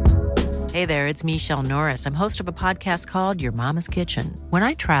 Hey there, it's Michelle Norris. I'm host of a podcast called Your Mama's Kitchen. When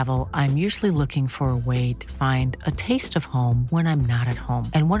I travel, I'm usually looking for a way to find a taste of home when I'm not at home.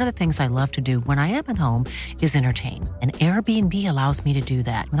 And one of the things I love to do when I am at home is entertain. And Airbnb allows me to do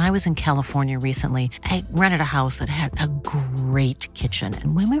that. When I was in California recently, I rented a house that had a great kitchen.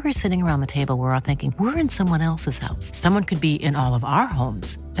 And when we were sitting around the table, we were all thinking, we're in someone else's house. Someone could be in all of our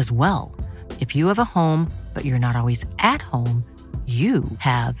homes as well. If you have a home, but you're not always at home, you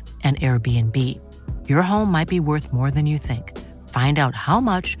have an Airbnb. Your home might be worth more than you think. Find out how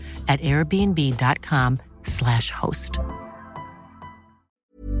much at airbnb.com/host.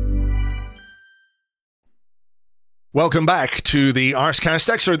 Welcome back to the Arscast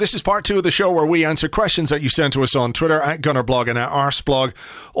Extra. This is part 2 of the show where we answer questions that you sent to us on Twitter at Gunnerblog and at Arsblog.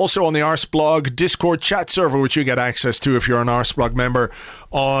 Also on the Arsblog Discord chat server, which you get access to if you're an Arsblog member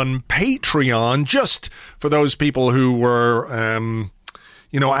on Patreon. Just for those people who were,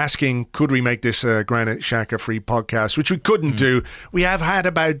 asking, could we make this a Granit Xhaka free podcast, which we couldn't do. We have had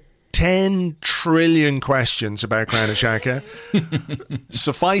about 10 trillion questions about Granit Xhaka.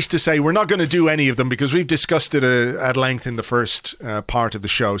 Suffice to say, we're not going to do any of them because we've discussed it at length in the first part of the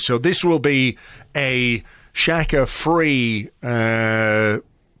show. So this will be a Xhaka-free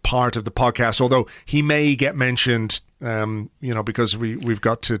part of the podcast, although he may get mentioned, because we've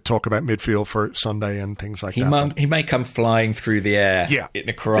got to talk about midfield for Sunday and things like that. He may come flying through the air in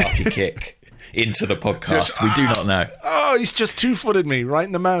a karate kick into the podcast. We do not know. Oh, he's just two-footed me right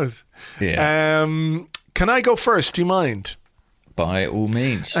in the mouth. Yeah. Can I go first? Do you mind? By all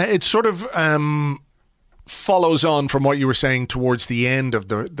means. It sort of follows on from what you were saying towards the end of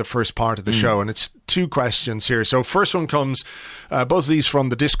the first part of the show, and it's two questions here. So first one comes, both of these from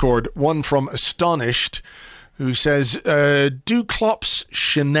the Discord, one from Astonished, who says, do Klopp's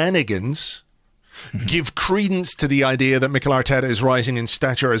shenanigans give credence to the idea that Mikel Arteta is rising in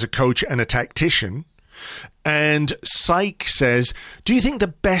stature as a coach and a tactician? And Syke says, do you think the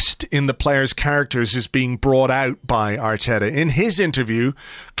best in the players' characters is being brought out by Arteta? In his interview,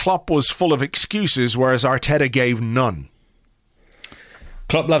 Klopp was full of excuses, whereas Arteta gave none.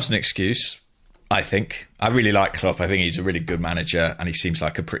 Klopp loves an excuse, I think. I really like Klopp. I think he's a really good manager and he seems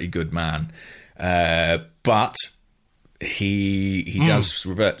like a pretty good man. But he does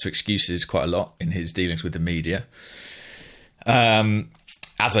revert to excuses quite a lot in his dealings with the media.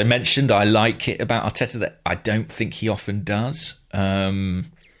 As I mentioned, I like it about Arteta that I don't think he often does. I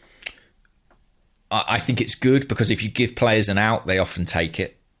think it's good because if you give players an out, they often take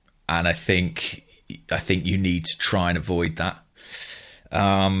it. And I think you need to try and avoid that.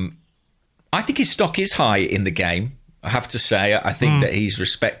 I think his stock is high in the game. I have to say, I think that he's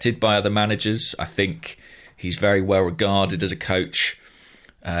respected by other managers. I think he's very well regarded as a coach.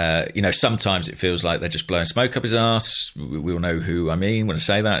 Sometimes it feels like they're just blowing smoke up his ass. We all know who I mean when I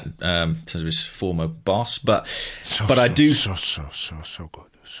say that, in terms of his former boss. But I do. So good.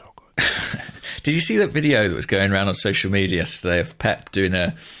 Did you see that video that was going around on social media yesterday of Pep doing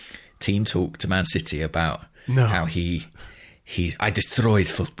a team talk to Man City about how I destroyed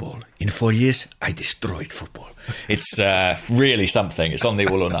football. In 4 years, I destroyed football. It's really something. It's on the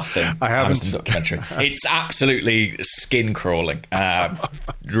All or Nothing Amazon documentary. It's absolutely skin crawling.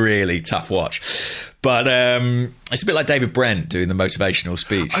 Really tough watch. But it's a bit like David Brent doing the motivational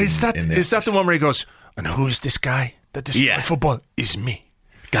speech. Is that the one where he goes, and who's this guy that destroyed football? Is me.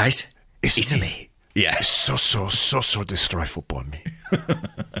 Guys, it's me. Yeah. So destroy football, me.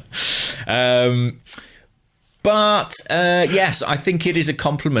 But yes, I think it is a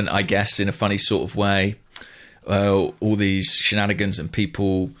compliment, I guess, in a funny sort of way. All these shenanigans and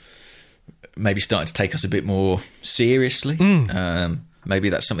people maybe starting to take us a bit more seriously. Maybe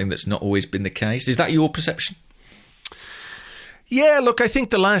that's something that's not always been the case. Is that your perception? Yeah, look, I think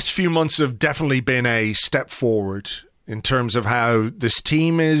the last few months have definitely been a step forward in terms of how this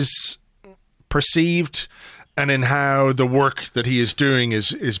team is perceived and in how the work that he is doing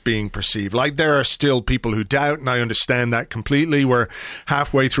is being perceived. Like, there are still people who doubt, and I understand that completely. We're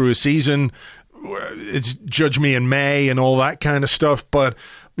halfway through a season. It's judge me in May and all that kind of stuff. But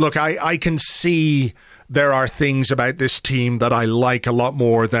look, I can see there are things about this team that I like a lot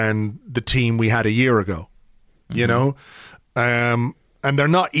more than the team we had a year ago, you know? And they're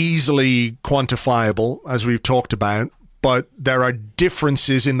not easily quantifiable, as we've talked about, but there are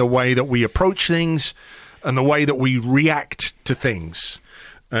differences in the way that we approach things and the way that we react to things.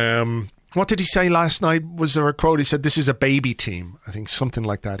 What did he say last night? Was there a quote? He said, this is a baby team. I think something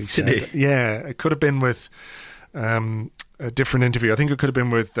like that he said. Did he? Yeah, it could have been with a different interview. I think it could have been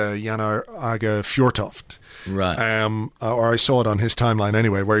with Jan Aga Fjørtoft. Right. Or I saw it on his timeline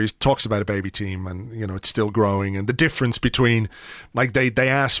anyway, where he talks about a baby team and, it's still growing. And the difference between, like, they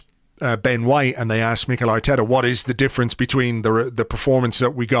asked Ben White and they asked Mikel Arteta, what is the difference between the performance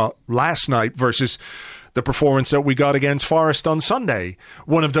that we got last night versus the performance that we got against Forest on Sunday?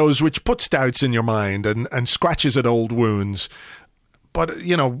 One of those which puts doubts in your mind and scratches at old wounds. But,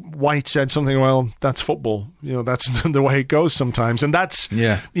 White said something, well, that's football. That's the way it goes sometimes. And that's,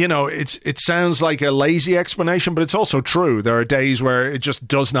 it sounds like a lazy explanation, but it's also true. There are days where it just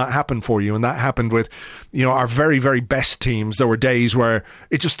does not happen for you. And that happened with, our very, very best teams. There were days where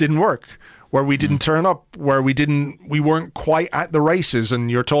it just didn't work, where we didn't turn up, where we weren't quite at the races.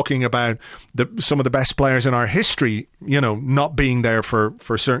 And you're talking about some of the best players in our history, not being there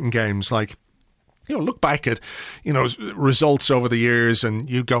for certain games. Like, look back at, results over the years and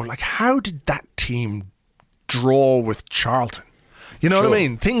you go, like, how did that team draw with Charlton? You know what I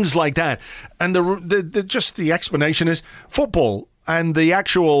mean? Things like that. And the explanation is football, and the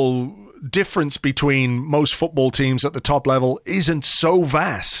actual difference between most football teams at the top level isn't so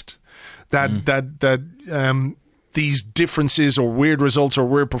vast that these differences or weird results or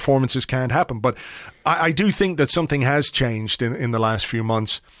weird performances can't happen. But I do think that something has changed in the last few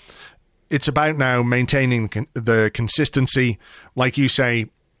months. It's about now maintaining the consistency. Like you say,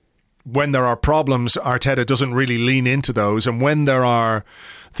 when there are problems, Arteta doesn't really lean into those. And when there are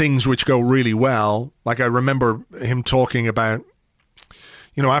things which go really well, like I remember him talking about,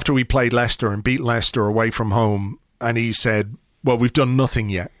 after we played Leicester and beat Leicester away from home, and he said, well, we've done nothing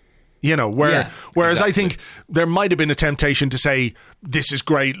yet. Whereas exactly. I think there might have been a temptation to say, this is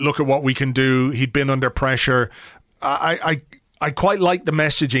great, look at what we can do. He'd been under pressure. I quite like the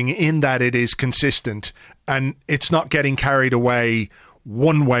messaging in that it is consistent and it's not getting carried away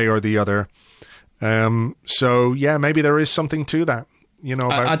one way or the other. So, maybe there is something to that.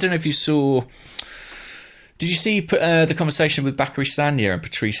 I don't know if you saw... Did you see the conversation with Bakary Sagna and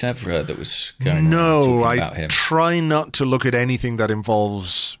Patrice Evra that was going on? No, about him? Try not to look at anything that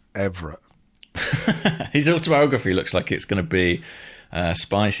involves Evra. His autobiography looks like it's going to be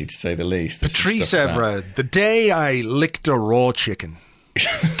spicy, to say the least. Patrice Evra, the day I licked a raw chicken.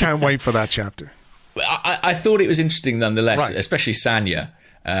 Can't wait for that chapter. I thought it was interesting nonetheless, right. Especially Sagna,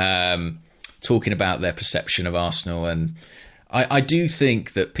 talking about their perception of Arsenal. And I do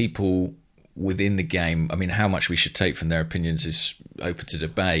think that people within the game, I mean, how much we should take from their opinions is open to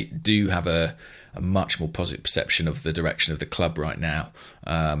debate, do have a much more positive perception of the direction of the club right now.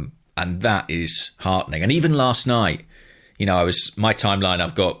 And that is heartening. And even last night, my timeline,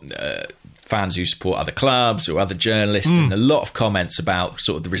 I've got fans who support other clubs or other journalists and a lot of comments about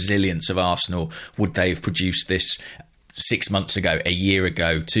sort of the resilience of Arsenal. Would they have produced this 6 months ago, a year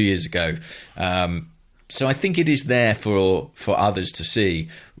ago, 2 years ago? So I think it is there for others to see.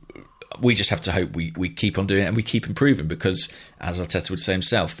 We just have to hope we keep on doing it and we keep improving because, as Arteta would say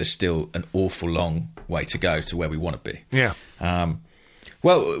himself, there's still an awful long way to go to where we want to be. Yeah.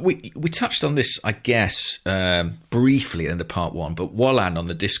 Well, we touched on this, I guess, briefly in the part one, but Wallan on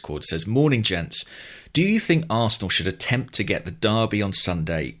the Discord says, "Morning, gents. Do you think Arsenal should attempt to get the derby on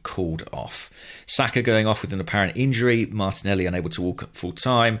Sunday called off? Saka going off with an apparent injury, Martinelli unable to walk at full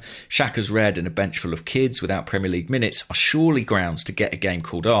time, Xhaka's red and a bench full of kids without Premier League minutes are surely grounds to get a game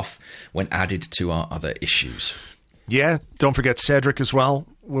called off when added to our other issues." Yeah, don't forget Cedric as well.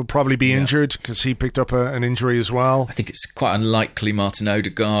 Will probably be injured because he picked up an injury as well. I think it's quite unlikely Martin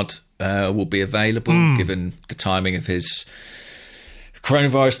Odegaard will be available given the timing of his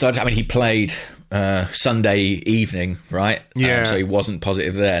coronavirus study. I mean, he played Sunday evening, right? Yeah. So he wasn't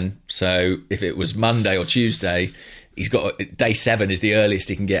positive then. So if it was Monday or Tuesday, he's got day 7 is the earliest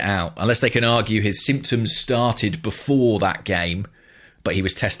he can get out. Unless they can argue his symptoms started before that game, but he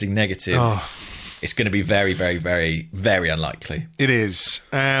was testing negative. Oh. It's going to be very, very, very, very unlikely. It is.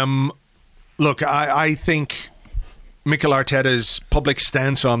 Look, I think Mikel Arteta's public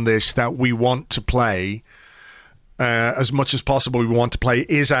stance on this, that we want to play as much as possible, we want to play,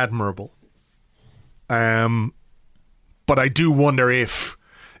 is admirable. But I do wonder if,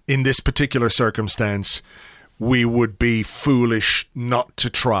 in this particular circumstance, we would be foolish not to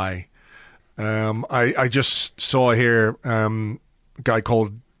try. I just saw here a guy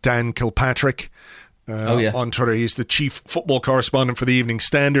called Dan Kilpatrick on Twitter. He's the chief football correspondent for the Evening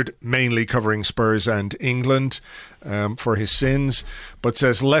Standard, mainly covering Spurs and England for his sins, but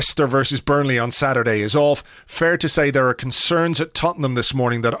says Leicester versus Burnley on Saturday is off. Fair to say there are concerns at Tottenham this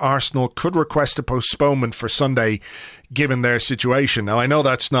morning that Arsenal could request a postponement for Sunday given their situation. Now, I know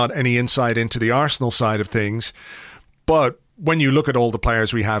that's not any insight into the Arsenal side of things, but when you look at all the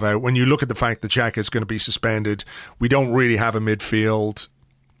players we have out, when you look at the fact that Xhaka is going to be suspended, we don't really have a midfield.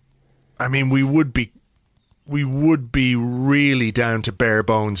 I mean, we would be really down to bare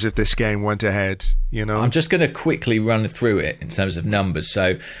bones if this game went ahead, I'm just going to quickly run through it in terms of numbers.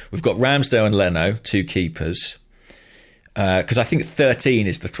 So we've got Ramsdale and Leno, 2 keepers, because I think 13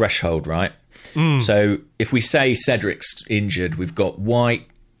 is the threshold, right? So if we say Cedric's injured, we've got White,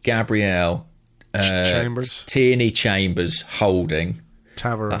 Gabriel, Chambers, Tierney, Chambers, Holding.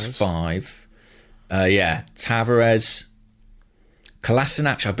 Tavares. That's 5. Tavares.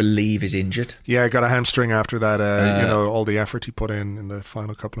 Kolasinac, I believe, is injured. Yeah, got a hamstring after that. All the effort he put in the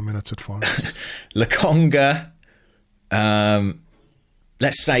final couple of minutes at Forest. Lokonga.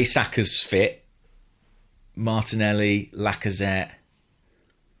 Let's say Saka's fit. Martinelli, Lacazette,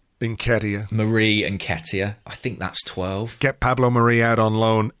 Nketiah, Marie, and Nketiah. I think that's 12. Get Pablo Marie out on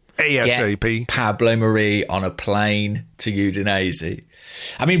loan ASAP. Get Pablo Marie on a plane to Udinese.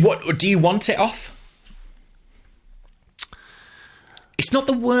 I mean, what do you want it off? It's not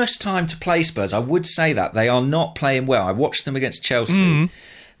the worst time to play Spurs. I would say that. They are not playing well. I watched them against Chelsea.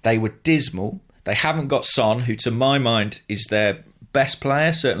 They were dismal. They haven't got Son, who to my mind is their best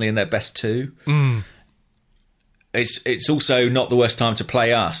player, certainly in their best two. It's also not the worst time to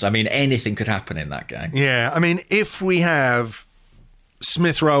play us. I mean, anything could happen in that game. Yeah, I mean, if we have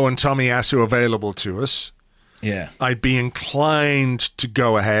Smith Rowe and Tomiyasu available to us, I'd be inclined to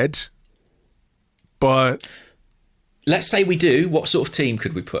go ahead. But let's say we do. What sort of team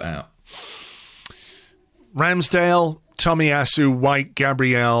could we put out? Ramsdale, Tomiyasu, White,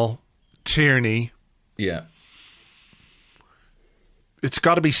 Gabriel, Tierney. Yeah. It's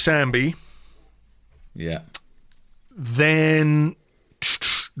got to be Sambi. Yeah. Then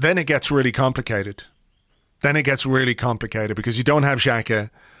it gets really complicated. Because you don't have Xhaka.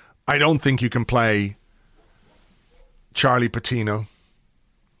 I don't think you can play Charlie Patino.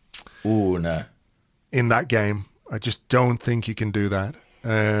 Oh, no. In that game. I just don't think you can do that.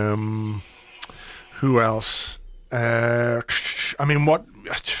 Who else? I mean, what...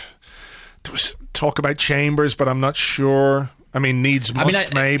 There was talk about Chambers, but I'm not sure. I mean,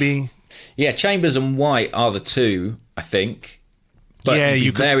 maybe. Yeah, Chambers and White are the two, I think. But yeah,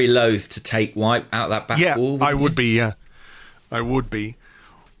 you'd be very loath to take White out of that back four. I would be.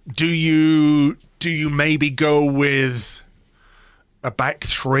 Do you maybe go with a back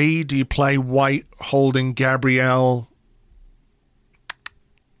three? Do you play White holding Gabriel,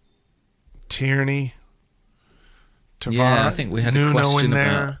 Tierney, Tavares? Yeah, I think we had Nuno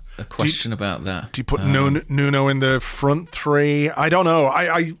a question about that. Do you put Nuno in the front three? I don't know.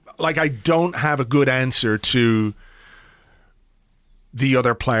 I don't have a good answer to the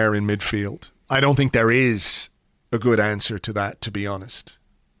other player in midfield. I don't think there is a good answer to that, to be honest.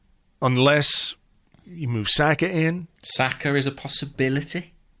 Unless you move Saka in. Saka is a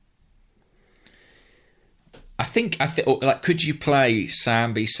possibility. I think like, could you play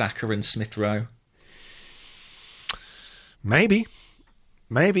Sambi, Saka and Smith Rowe? Maybe.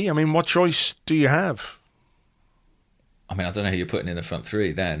 I mean, what choice do you have? I mean, I don't know who you're putting in the front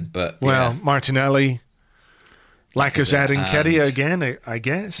three then, but... Well, Martinelli, Lacazette and Nketiah again, I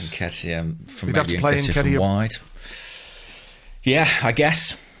guess. Nketiah from You'd have to play Nketiah from wide. Yeah, I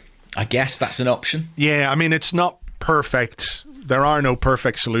guess that's an option. Yeah, I mean, it's not perfect. There are no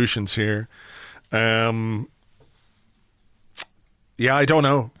perfect solutions here. Yeah, I don't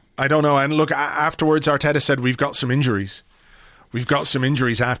know. And look, afterwards, Arteta said we've got some injuries. We've got some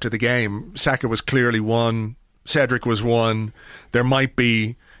injuries after the game. Saka was clearly one. Cedric was one. There might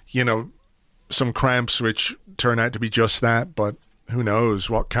be, some cramps which turn out to be just that, but who knows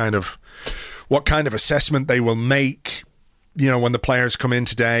what kind of assessment they will make. When the players come in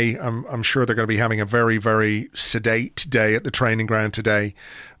today, I'm sure they're going to be having a very, very sedate day at the training ground today.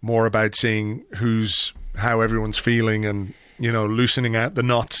 More about seeing how everyone's feeling and loosening out the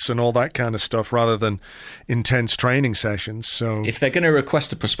knots and all that kind of stuff rather than intense training sessions. So if they're going to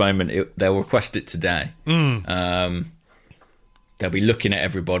request a postponement, they'll request it today. They'll be looking at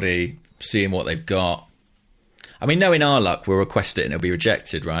everybody, seeing what they've got. I mean, knowing our luck, we'll request it and it'll be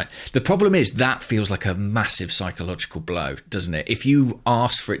rejected, right? The problem is that feels like a massive psychological blow, doesn't it? If you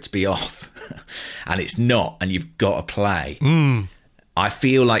ask for it to be off and it's not and you've got to play, I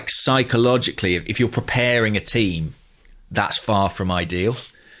feel like psychologically, if you're preparing a team, that's far from ideal.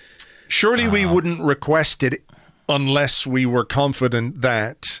 Surely we wouldn't request it unless we were confident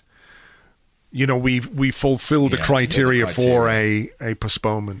that, we fulfilled the criteria for a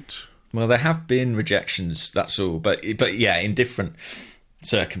postponement. Well, there have been rejections, that's all. But yeah, in different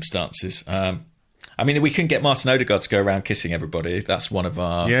circumstances. I mean, we can get Martin Odegaard to go around kissing everybody. That's one of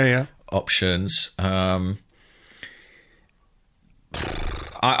our options. I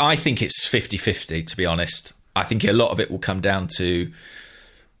think it's 50-50, to be honest. I think a lot of it will come down to...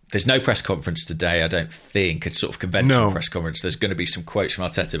 There's no press conference today, I don't think. It's sort of conventional press conference. There's going to be some quotes from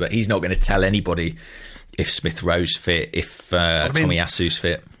Arteta, but he's not going to tell anybody if Smith Rowe's fit, if Tomiyasu's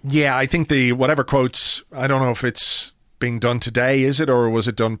fit. Yeah, I think whatever quotes, I don't know if it's being done today, is it? Or was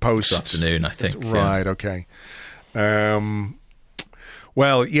it done post? This afternoon, I think. Right, okay.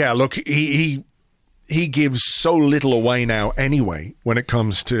 Well, yeah, look, he gives so little away now anyway when it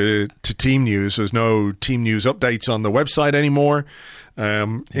comes to team news. There's no team news updates on the website anymore.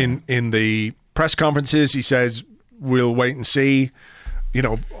 In the press conferences, he says, we'll wait and see,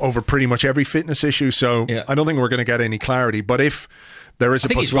 over pretty much every fitness issue. So I don't think we're going to get any clarity. But if there is I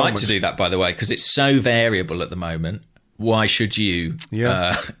think he's right to do that, by the way, because it's so variable at the moment. Why should you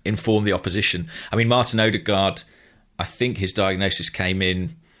inform the opposition? I mean, Martin Odegaard, I think his diagnosis came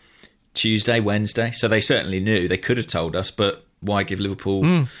in Tuesday, Wednesday. So they certainly knew. They could have told us, but why give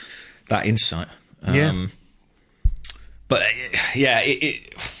Liverpool that insight? But yeah,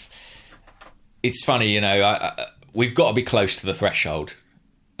 it's funny, we've got to be close to the threshold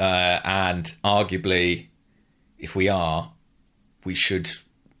and arguably, if we are, we should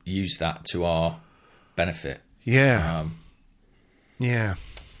use that to our benefit. Yeah.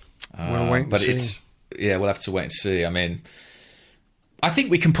 We'll wait and see. We'll have to wait and see. I mean, I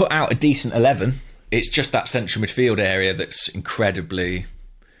think we can put out a decent 11. It's just that central midfield area that's incredibly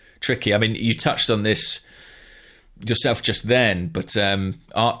tricky. I mean, you touched on this yourself just then, but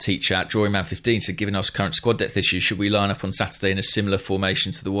art teacher at DrawingMan15 said, given our current squad depth issues, should we line up on Saturday in a similar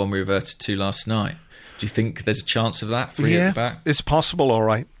formation to the one we reverted to last night? Do you think there's a chance of that? Three at the back? It's possible, all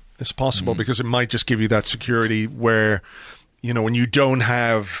right. It's possible because it might just give you that security where, when you don't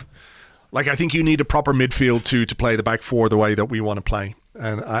have... Like, I think you need a proper midfield to play the back four the way that we want to play.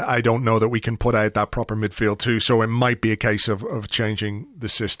 And I don't know that we can put out that proper midfield too. So it might be a case of changing the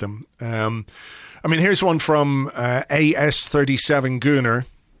system. Here's one from AS37 Gunner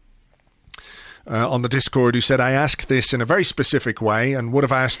on the Discord who said, I asked this in a very specific way and would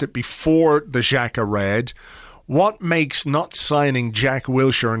have asked it before the Xhaka raid. What makes not signing Jack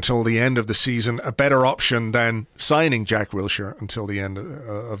Wilshere until the end of the season a better option than signing Jack Wilshere until the end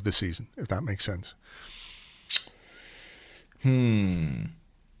of the season, if that makes sense?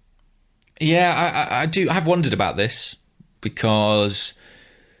 Yeah, I do. I've wondered about this because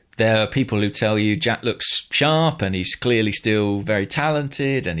there are people who tell you Jack looks sharp and he's clearly still very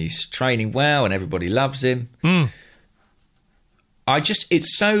talented and he's training well and everybody loves him.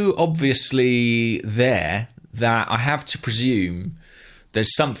 It's so obviously there that I have to presume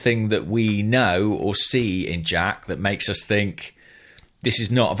there's something that we know or see in Jack that makes us think this is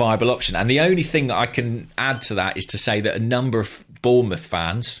not a viable option. And the only thing that I can add to that is to say that a number of Bournemouth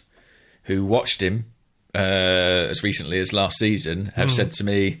fans who watched him as recently as last season have said to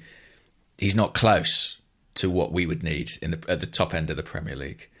me he's not close to what we would need at the top end of the Premier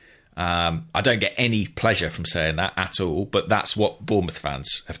League. I don't get any pleasure from saying that at all, but that's what Bournemouth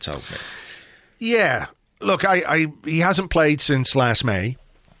fans have told me. Yeah. Look, he hasn't played since last May.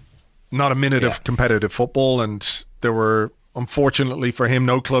 Not a minute of competitive football, and there were, unfortunately for him,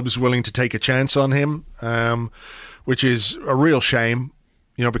 no clubs willing to take a chance on him, which is a real shame,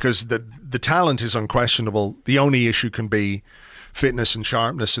 because the talent is unquestionable. The only issue can be fitness and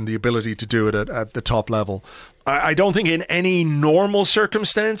sharpness and the ability to do it at the top level. I don't think in any normal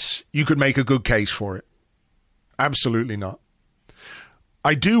circumstance you could make a good case for it. Absolutely not.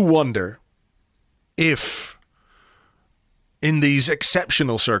 I do wonder if in these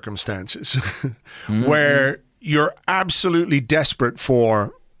exceptional circumstances where you're absolutely desperate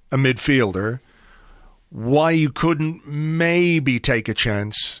for a midfielder, why you couldn't maybe take a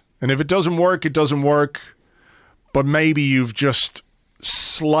chance. And if it doesn't work, it doesn't work. But maybe you've just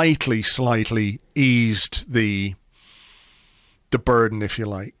slightly eased the burden, if you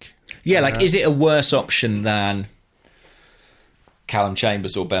like. Yeah, is it a worse option than Callum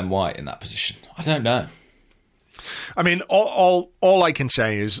Chambers or Ben White in that position? I don't know. I mean, all I can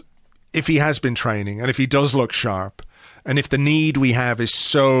say is if he has been training and if he does look sharp and if the need we have is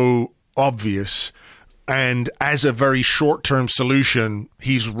so obvious and as a very short-term solution,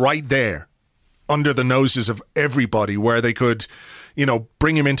 he's right there under the noses of everybody where they could,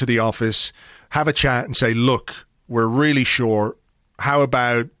 bring him into the office, have a chat and say, look, we're really sure. How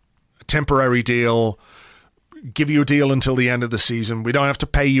about a temporary deal? Give you a deal until the end of the season. We don't have to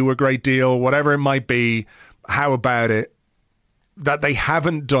pay you a great deal, whatever it might be. How about it? That they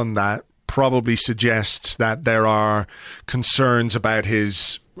haven't done that probably suggests that there are concerns about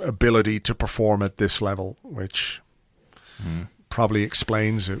his ability to perform at this level, which probably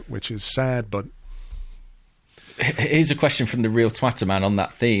explains it, which is sad, but... Here's a question from the Real Twatterman on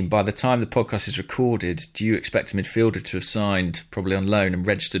that theme. By the time the podcast is recorded, do you expect a midfielder to have signed, probably on loan, and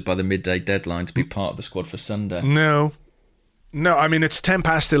registered by the midday deadline to be part of the squad for Sunday? No, I mean, it's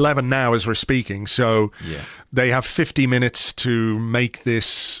 11:10 now as we're speaking, so they have 50 minutes to make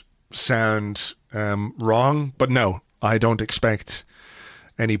this sound wrong. But no, I don't expect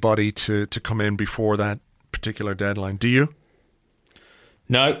anybody to come in before that particular deadline. Do you?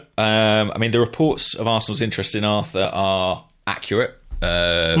 No. I mean, the reports of Arsenal's interest in Arthur are accurate.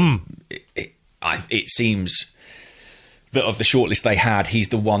 It seems that of the shortlist they had, he's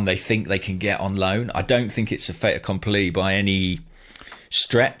the one they think they can get on loan. I don't think it's a fait accompli by any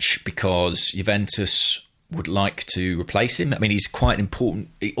stretch because Juventus would like to replace him. I mean, he's quite important.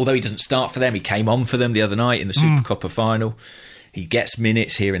 Although he doesn't start for them, he came on for them the other night in the Supercoppa final. He gets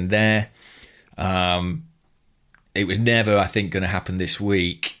minutes here and there. It was never, I think, going to happen this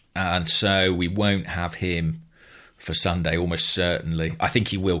week. And so we won't have him for Sunday, almost certainly. I think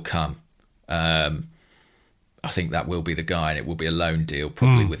he will come. I think that will be the guy, and it will be a loan deal,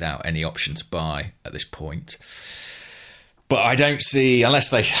 probably without any option to buy at this point. But I don't see, unless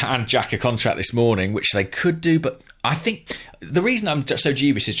they hand Jack a contract this morning, which they could do. But I think the reason I'm so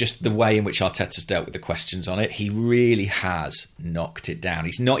dubious is just the way in which Arteta's dealt with the questions on it. He really has knocked it down.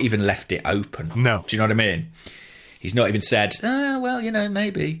 He's not even left it open. No. Do you know what I mean? He's not even said,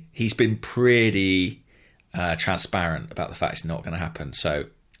 maybe. He's been pretty transparent about the fact it's not going to happen. So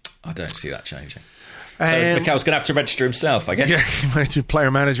I don't see that changing. So Mikel's going to have to register himself, I guess. Yeah,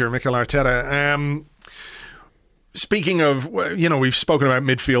 player manager Mikel Arteta. Speaking of, we've spoken about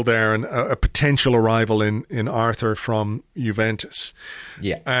midfield there and a potential arrival in Arthur from Juventus.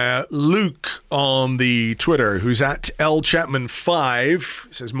 Yeah. Luke on the Twitter, who's at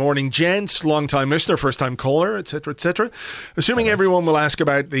LChapman5, says, "Morning, gents, long-time listener, first-time caller, etc., etc. Assuming everyone will ask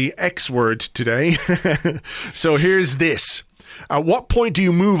about the X word today. So here's this. At what point do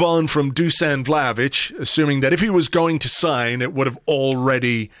you move on from Dusan Vlahovic, assuming that if he was going to sign, it would have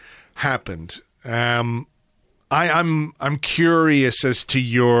already happened?" I'm curious as to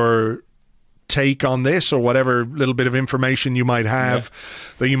your take on this, or whatever little bit of information you might have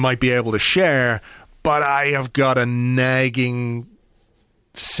that you might be able to share. But I have got a nagging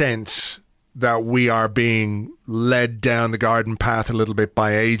sense that we are being led down the garden path a little bit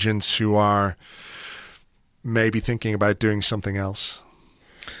by agents who are maybe thinking about doing something else.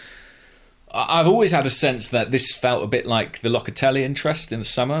 I've always had a sense that this felt a bit like the Locatelli interest in the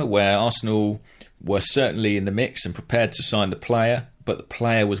summer, where Arsenal were certainly in the mix and prepared to sign the player, but the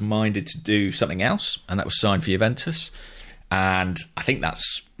player was minded to do something else, and that was sign for Juventus. And I think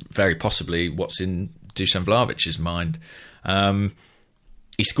that's very possibly what's in Dusan Vlahovic's mind.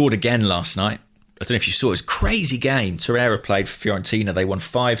 He scored again last night. I don't know if you saw, it was a crazy game. Torreira played for Fiorentina. They won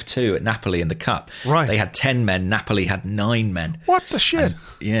 5-2 at Napoli in the Cup. Right. They had 10 men. Napoli had 9 men. What the shit?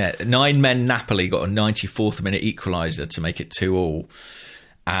 And, 9 men. Napoli got a 94th minute equaliser to make it 2-2.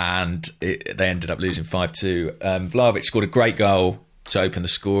 And they ended up losing 5-2. Vlahovic scored a great goal to open the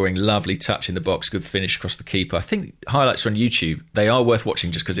scoring. Lovely touch in the box. Good finish across the keeper. I think highlights are on YouTube. They are worth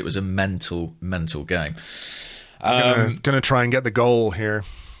watching just because it was a mental game. I'm going to try and get the goal here.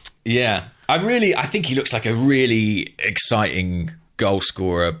 Yeah. I think he looks like a really exciting goal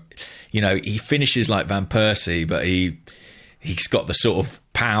scorer. He finishes like Van Persie, but he's got the sort of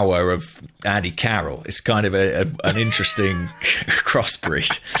power of Andy Carroll. It's kind of an interesting crossbrid.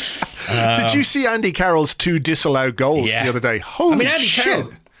 Did you see Andy Carroll's 2 disallowed goals the other day? Holy shit.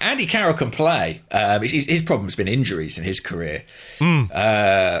 Andy Carroll can play. His problem's been injuries in his career.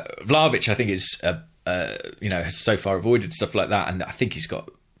 Vlahovic, I think, has so far avoided stuff like that, and I think he's got,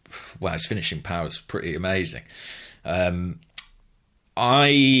 his finishing power is pretty amazing.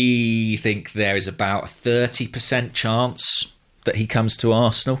 I think there is about a 30% chance that he comes to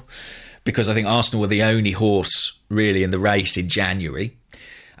Arsenal, because I think Arsenal were the only horse really in the race in January,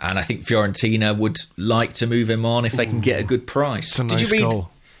 and I think Fiorentina would like to move him on if they can get a good price. It's a nice goal.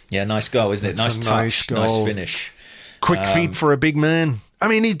 Yeah, nice goal, isn't it? Nice touch, nice finish. Quick feet for a big man. I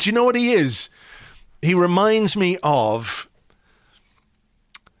mean, do you know what he is? He reminds me of...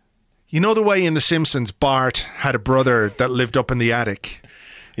 You know the way in The Simpsons, Bart had a brother that lived up in the attic?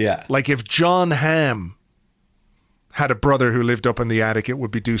 Yeah. Like if John Hamm had a brother who lived up in the attic, it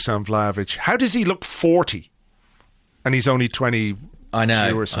would be Dusan Vlahovic. How does he look 40? And he's only 20 I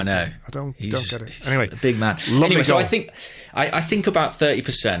know. or something. I don't get it. Anyway, a big man. Anyway, so I think about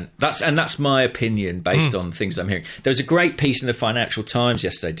 30%. That's my opinion based on things I'm hearing. There was a great piece in the Financial Times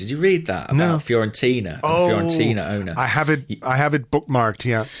yesterday. Did you read that about Fiorentina? Fiorentina owner. I have it bookmarked.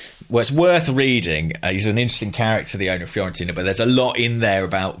 Yeah. Well, it's worth reading. He's an interesting character, the owner of Fiorentina, but there's a lot in there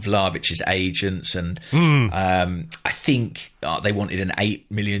about Vlahovic's agents, and I think they wanted an €8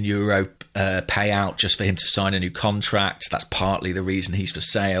 million payout just for him to sign a new contract. That's partly the reason he's for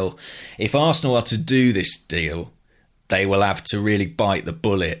sale. If Arsenal are to do this deal, they will have to really bite the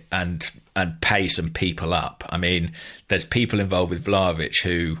bullet and pay some people up. I mean, there's people involved with Vlahovic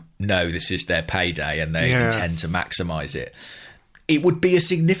who know this is their payday and they intend to maximise it. It would be a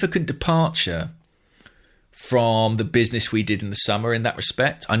significant departure from the business we did in the summer in that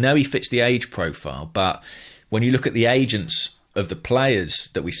respect. I know he fits the age profile, but when you look at the agents of the players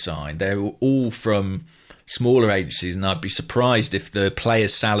that we signed, they're all from smaller agencies, and I'd be surprised if the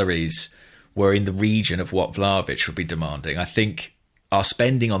players' salaries were in the region of what Vlahovic would be demanding. I think our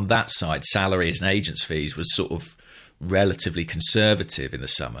spending on that side, salaries and agents' fees, was sort of relatively conservative in the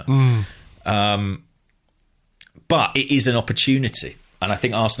summer. But it is an opportunity, and I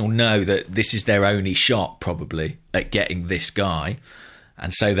think Arsenal know that this is their only shot probably at getting this guy,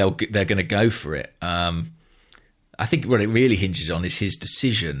 and so they're going to go for it. I think what it really hinges on is his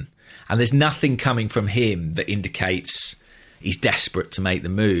decision, and there's nothing coming from him that indicates he's desperate to make the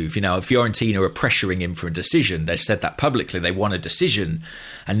move. You know, if Fiorentina are pressuring him for a decision, they've said that publicly, they want a decision,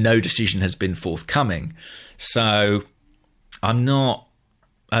 and no decision has been forthcoming. So I'm not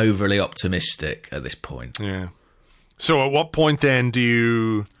overly optimistic at this point. Yeah. So at what point then do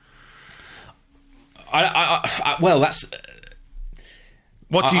you... Well, that's...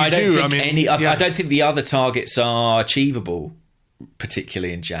 What do you do? I don't think the other targets are achievable,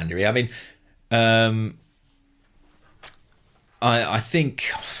 particularly in January. I mean, I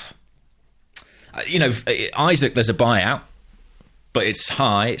think, you know, Isaac, there's a buyout, but it's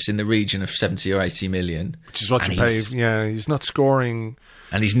high. It's in the region of 70 or 80 million. Which is what you pay. Yeah, he's not scoring.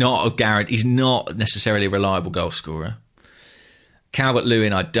 And he's not he's not necessarily a reliable goal scorer.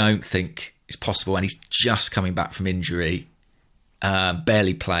 Calvert-Lewin, I don't think is possible, and he's just coming back from injury.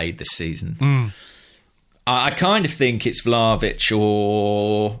 Barely played this season. I kind of think it's Vlahovic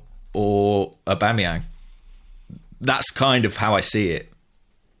or Aubameyang. That's kind of how I see it.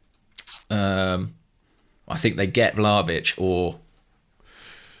 I think they get Vlahovic or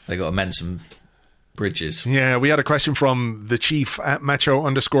they got to mend some bridges. Yeah, we had a question from the chief at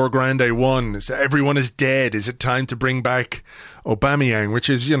Macho_Grande1. Is everyone is dead? Is it time to bring back Aubameyang? Which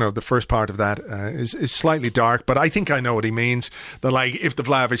is, you know, the first part of that is slightly dark, but I think I know what he means. That, like, if the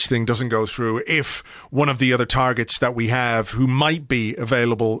Vlahovic thing doesn't go through, if one of the other targets that we have who might be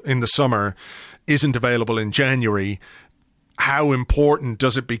available in the summer isn't available in January, how important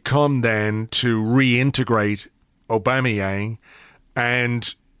does it become then to reintegrate Aubameyang?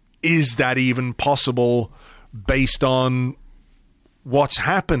 And is that even possible based on what's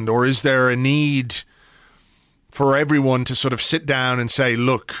happened? Or is there a need for everyone to sort of sit down and say,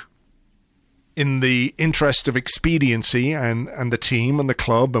 look, in the interest of expediency and the team and the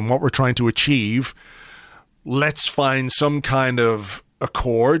club and what we're trying to achieve, let's find some kind of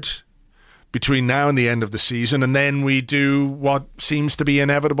accord between now and the end of the season, and then we do what seems to be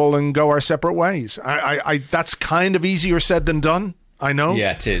inevitable and go our separate ways. I that's kind of easier said than done, I know.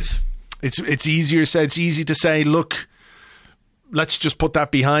 Yeah, it is. It's easier said. It's easy to say, look, let's just put that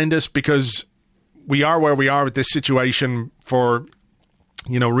behind us because we are where we are with this situation for,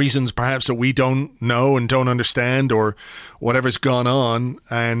 you know, reasons perhaps that we don't know and don't understand or whatever's gone on.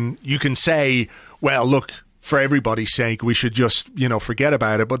 And you can say, well, look, for everybody's sake, we should just, you know, forget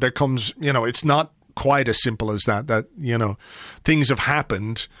about it. But there comes, you know, it's not quite as simple as that, you know, things have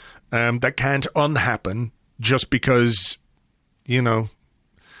happened that can't unhappen just because, you know,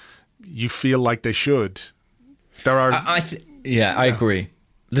 you feel like they should. There are... I agree.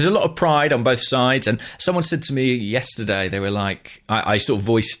 There's a lot of pride on both sides. And someone said to me yesterday, they were like, I sort of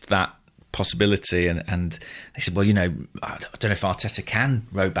voiced that possibility and they said, well, you know, I don't know if Arteta can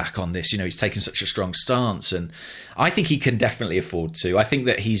row back on this. You know, he's taken such a strong stance, and I think he can definitely afford to. I think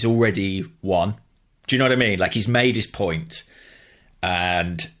that he's already won. Do you know what I mean? Like, he's made his point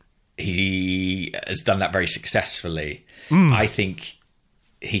and he has done that very successfully. I think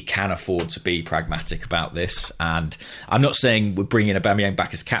he can afford to be pragmatic about this. And I'm not saying we're bringing Aubameyang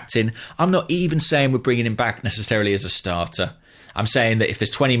back as captain. I'm not even saying we're bringing him back necessarily as a starter. I'm saying that if there's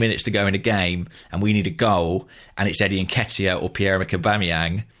 20 minutes to go in a game and we need a goal and it's Eddie Nketiah or Pierre-Emerick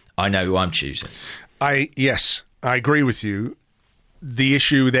Aubameyang, I know who I'm choosing. Yes, I agree with you. The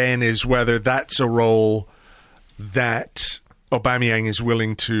issue then is whether that's a role that Aubameyang is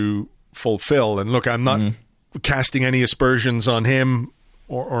willing to fulfill. And look, I'm not casting any aspersions on him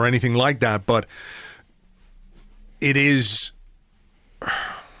or anything like that, but it is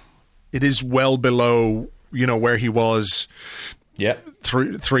well below, you know, where he was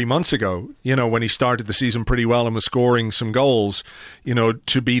 3 months ago, you know, when he started the season pretty well and was scoring some goals, you know,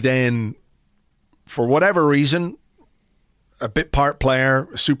 to be then, for whatever reason, a bit part player,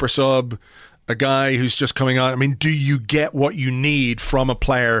 a super sub, a guy who's just coming on. I mean, do you get what you need from a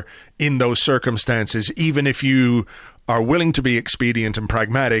player in those circumstances, even if you are willing to be expedient and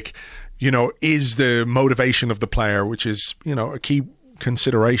pragmatic? You know, is the motivation of the player, which is, you know, a key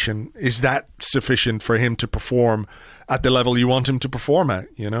consideration, is that sufficient for him to perform at the level you want him to perform at,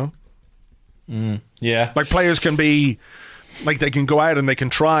 you know? Yeah. Like, players can be, like, they can go out and they can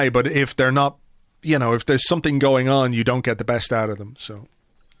try, but if they're not, you know, if there's something going on, you don't get the best out of them. So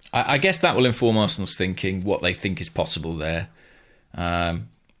I guess that will inform Arsenal's thinking, what they think is possible there. I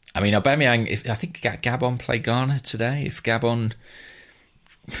mean, Aubameyang, I think Gabon play Ghana today. If Gabon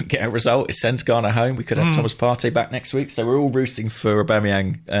get a result, it sends Ghana home. We could have Thomas Partey back next week. So we're all rooting for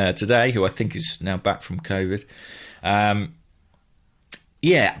Aubameyang today, who I think is now back from COVID.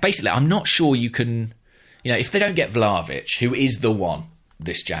 Yeah, basically, I'm not sure you can... You know, if they don't get Vlahovic, who is the one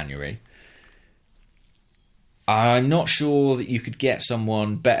this January, I'm not sure that you could get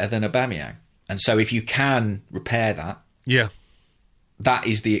someone better than Aubameyang. And so if you can repair that Yeah. That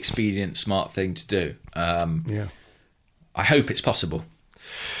is the expedient, smart thing to do. Yeah. I hope it's possible.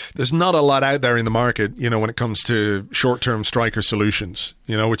 There's not a lot out there in the market, when it comes to short-term striker solutions,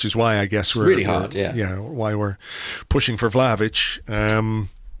 which is why I guess it's really hard, why we're pushing for Vlahovic.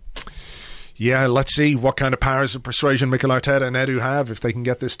 Let's see what kind of powers of persuasion Mikel Arteta and Edu have if they can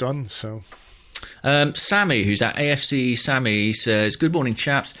get this done. So, Sammy, who's at AFC Sammy, says, "Good morning,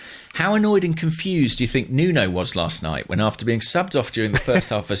 chaps. How annoyed and confused do you think Nuno was last night when, after being subbed off during the first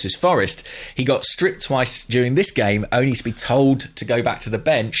half versus Forest, he got stripped twice during this game, only to be told to go back to the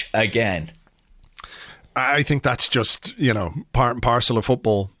bench again?" I think that's just, part and parcel of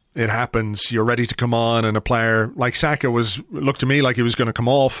football. It happens. You're ready to come on, and a player like Saka looked to me like he was going to come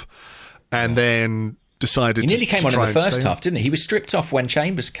off, and then decided he nearly came on in the first half, on. didn't he? He was stripped off when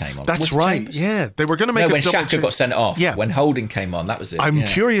Chambers came on. That's right. Chambers? Yeah, they were going to make when Xhaka got sent off. Yeah. When Holding came on, that was it. I'm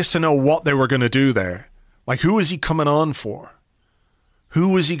curious to know what they were going to do there. Like, who was he coming on for? Who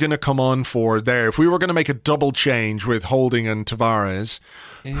was he going to come on for there? If we were going to make a double change with Holding and Tavares,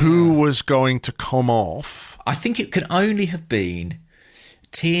 who was going to come off? I think it could only have been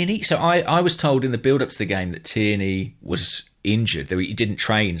Tierney. So I was told in the build-up to the game that Tierney was injured. He didn't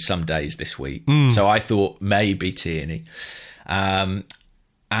train some days this week. So I thought maybe Tierney. Or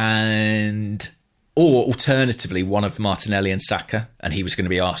alternatively, one of Martinelli and Saka, and he was going to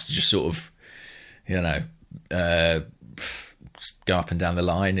be asked to just sort of, go up and down the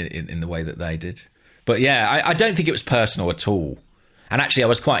line in the way that they did. But yeah, I don't think it was personal at all. And actually, I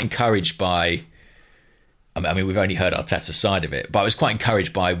was quite encouraged by... I mean, we've only heard Arteta's side of it, but I was quite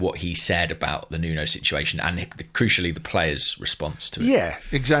encouraged by what he said about the Nuno situation and, crucially, the players' response to it. Yeah,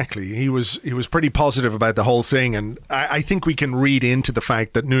 exactly. He was pretty positive about the whole thing, and I think we can read into the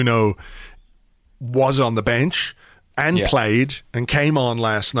fact that Nuno was on the bench and played and came on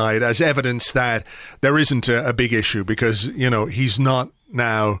last night as evidence that there isn't a big issue because, he's not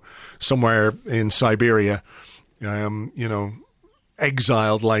now somewhere in Siberia,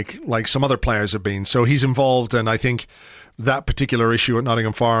 exiled like some other players have been. So he's involved, and I think that particular issue at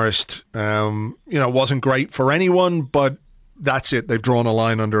Nottingham Forest, wasn't great for anyone, but that's it. They've drawn a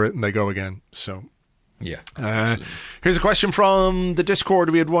line under it and they go again. So yeah. Here's a question from the Discord.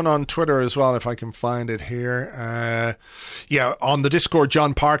 We had one on Twitter as well, if I can find it here. On the Discord,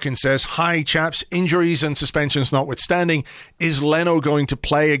 John Parkin says, "Hi, chaps. Injuries and suspensions notwithstanding, is Leno going to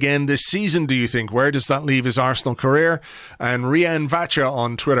play again this season, do you think? Where does that leave his Arsenal career?" And Rian Vacha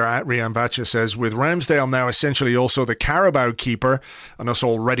on Twitter, at Rian Vacha, says, "With Ramsdale now essentially also the Carabao keeper and us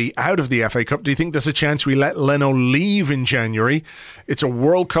already out of the FA Cup, do you think there's a chance we let Leno leave in January? It's a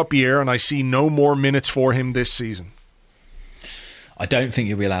World Cup year and I see no more minutes for him this season." I don't think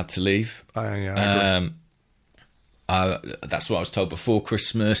he'll be allowed to leave. I agree. That's what I was told before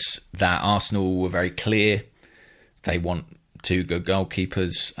Christmas, that Arsenal were very clear. They want 2 good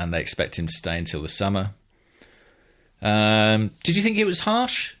goalkeepers and they expect him to stay until the summer. Did you think it was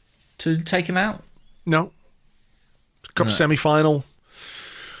harsh to take him out? No. Cup semi-final.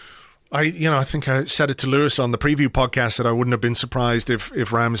 I think I said it to Lewis on the preview podcast that I wouldn't have been surprised if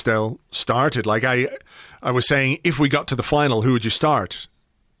Ramsdale started. Like I was saying, if we got to the final, who would you start?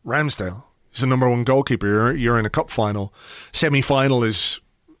 Ramsdale. He's the number 1 goalkeeper. You're in a cup final. Semi-final is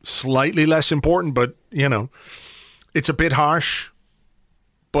slightly less important, but, it's a bit harsh.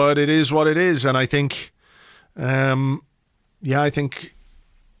 But it is what it is. And I think, I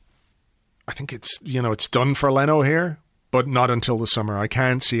think it's, it's done for Leno here. But not until the summer. I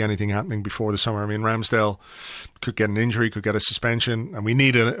can't see anything happening before the summer. I mean, Ramsdale could get an injury, could get a suspension, and we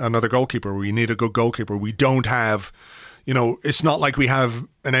need another goalkeeper. We need a good goalkeeper. We don't have, it's not like we have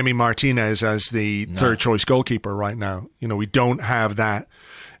an Emi Martinez as the third choice goalkeeper right now. We don't have that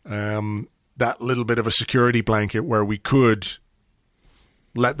that little bit of a security blanket where we could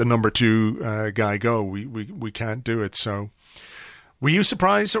let the number 2 guy go. We can't do it. So, were you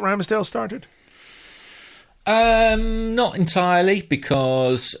surprised that Ramsdale started? Not entirely,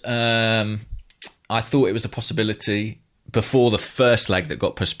 because I thought it was a possibility before the first leg that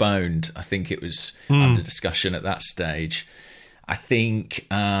got postponed. I think it was under discussion at that stage. I think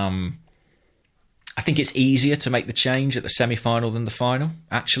it's easier to make the change at the semi-final than the final,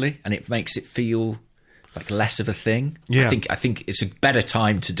 actually, and it makes it feel like less of a thing. Yeah. I think it's a better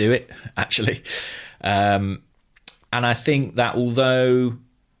time to do it, actually, and I think that although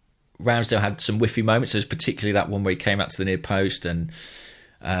Ramsdale had some whiffy moments. There's particularly that one where he came out to the near post and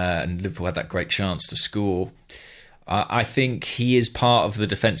Liverpool had that great chance to score. I think he is part of the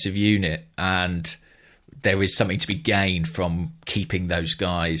defensive unit and there is something to be gained from keeping those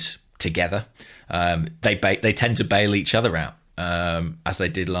guys together. They tend to bail each other out, as they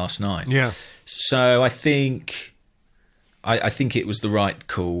did last night. Yeah. So I think I think it was the right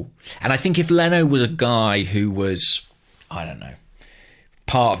call. And I think if Leno was a guy who was, I don't know,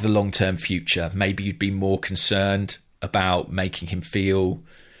 part of the long-term future, maybe you'd be more concerned about making him feel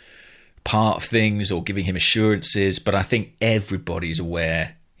part of things or giving him assurances. But I think everybody's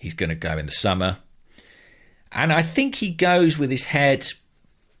aware he's going to go in the summer. And I think he goes with his head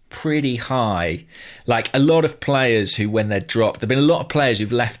pretty high. Like a lot of players who, when they're dropped, there have been a lot of players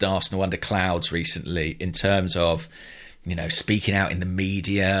who've left Arsenal under clouds recently in terms of, you know, speaking out in the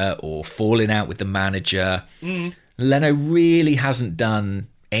media or falling out with the manager. Leno really hasn't done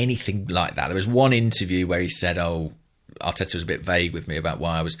anything like that. There was one interview where he said, oh, Arteta was a bit vague with me about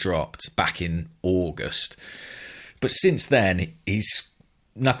why I was dropped back in August. But since then, he's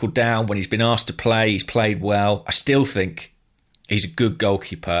knuckled down. When he's been asked to play, he's played well. I still think he's a good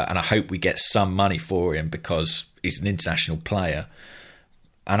goalkeeper, and I hope we get some money for him because he's an international player.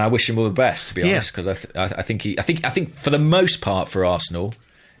 And I wish him all the best, to be honest, because I think for the most part for Arsenal,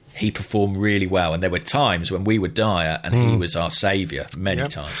 he performed really well. And there were times when we were dire, and he was our saviour many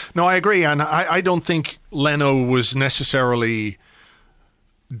times. No, I agree, and I don't think Leno was necessarily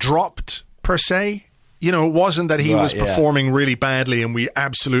dropped per se. You know, it wasn't that he was performing really badly and we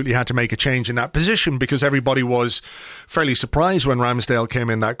absolutely had to make a change in that position, because everybody was fairly surprised when Ramsdale came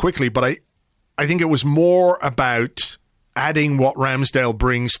in that quickly. But I think it was more about adding what Ramsdale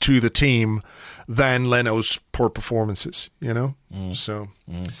brings to the team than Leno's poor performances, you know? So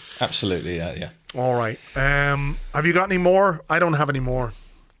Absolutely, yeah. All right. Have you got any more? I don't have any more.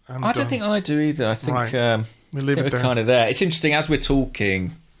 I don't think I do either. I think we'll leave it there. We're kind of there. It's interesting, as we're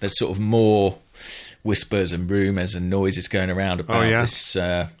talking, there's sort of more whispers and rumours and noises going around about this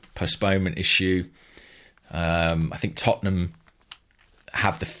postponement issue. I think Tottenham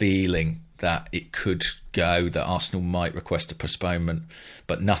have the feeling that it could go, that Arsenal might request a postponement,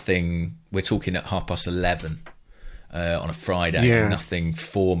 but nothing. We're talking at 11:30 on a Friday. Yeah. Nothing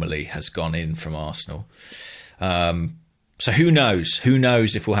formally has gone in from Arsenal. So who knows? Who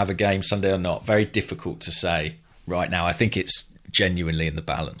knows if we'll have a game Sunday or not? Very difficult to say right now. I think it's genuinely in the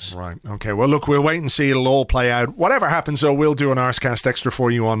balance. Right. Okay. Well, look, we'll wait and see. It'll all play out. Whatever happens, though, we'll do an Arscast Extra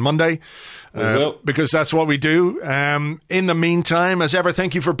for you on Monday. We will. Because that's what we do. In the meantime, as ever,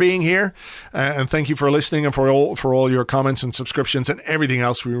 thank you for being here, and thank you for listening, and for all your comments and subscriptions and everything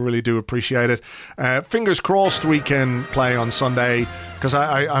else. We really do appreciate it. Fingers crossed we can play on Sunday, because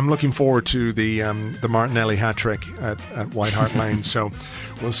I'm looking forward to the Martinelli hat trick at White Hart Lane. So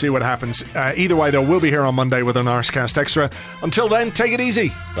we'll see what happens. Either way, though, we'll be here on Monday with an Arscast Extra. Until then, take it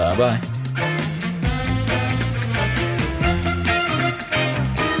easy. Bye bye.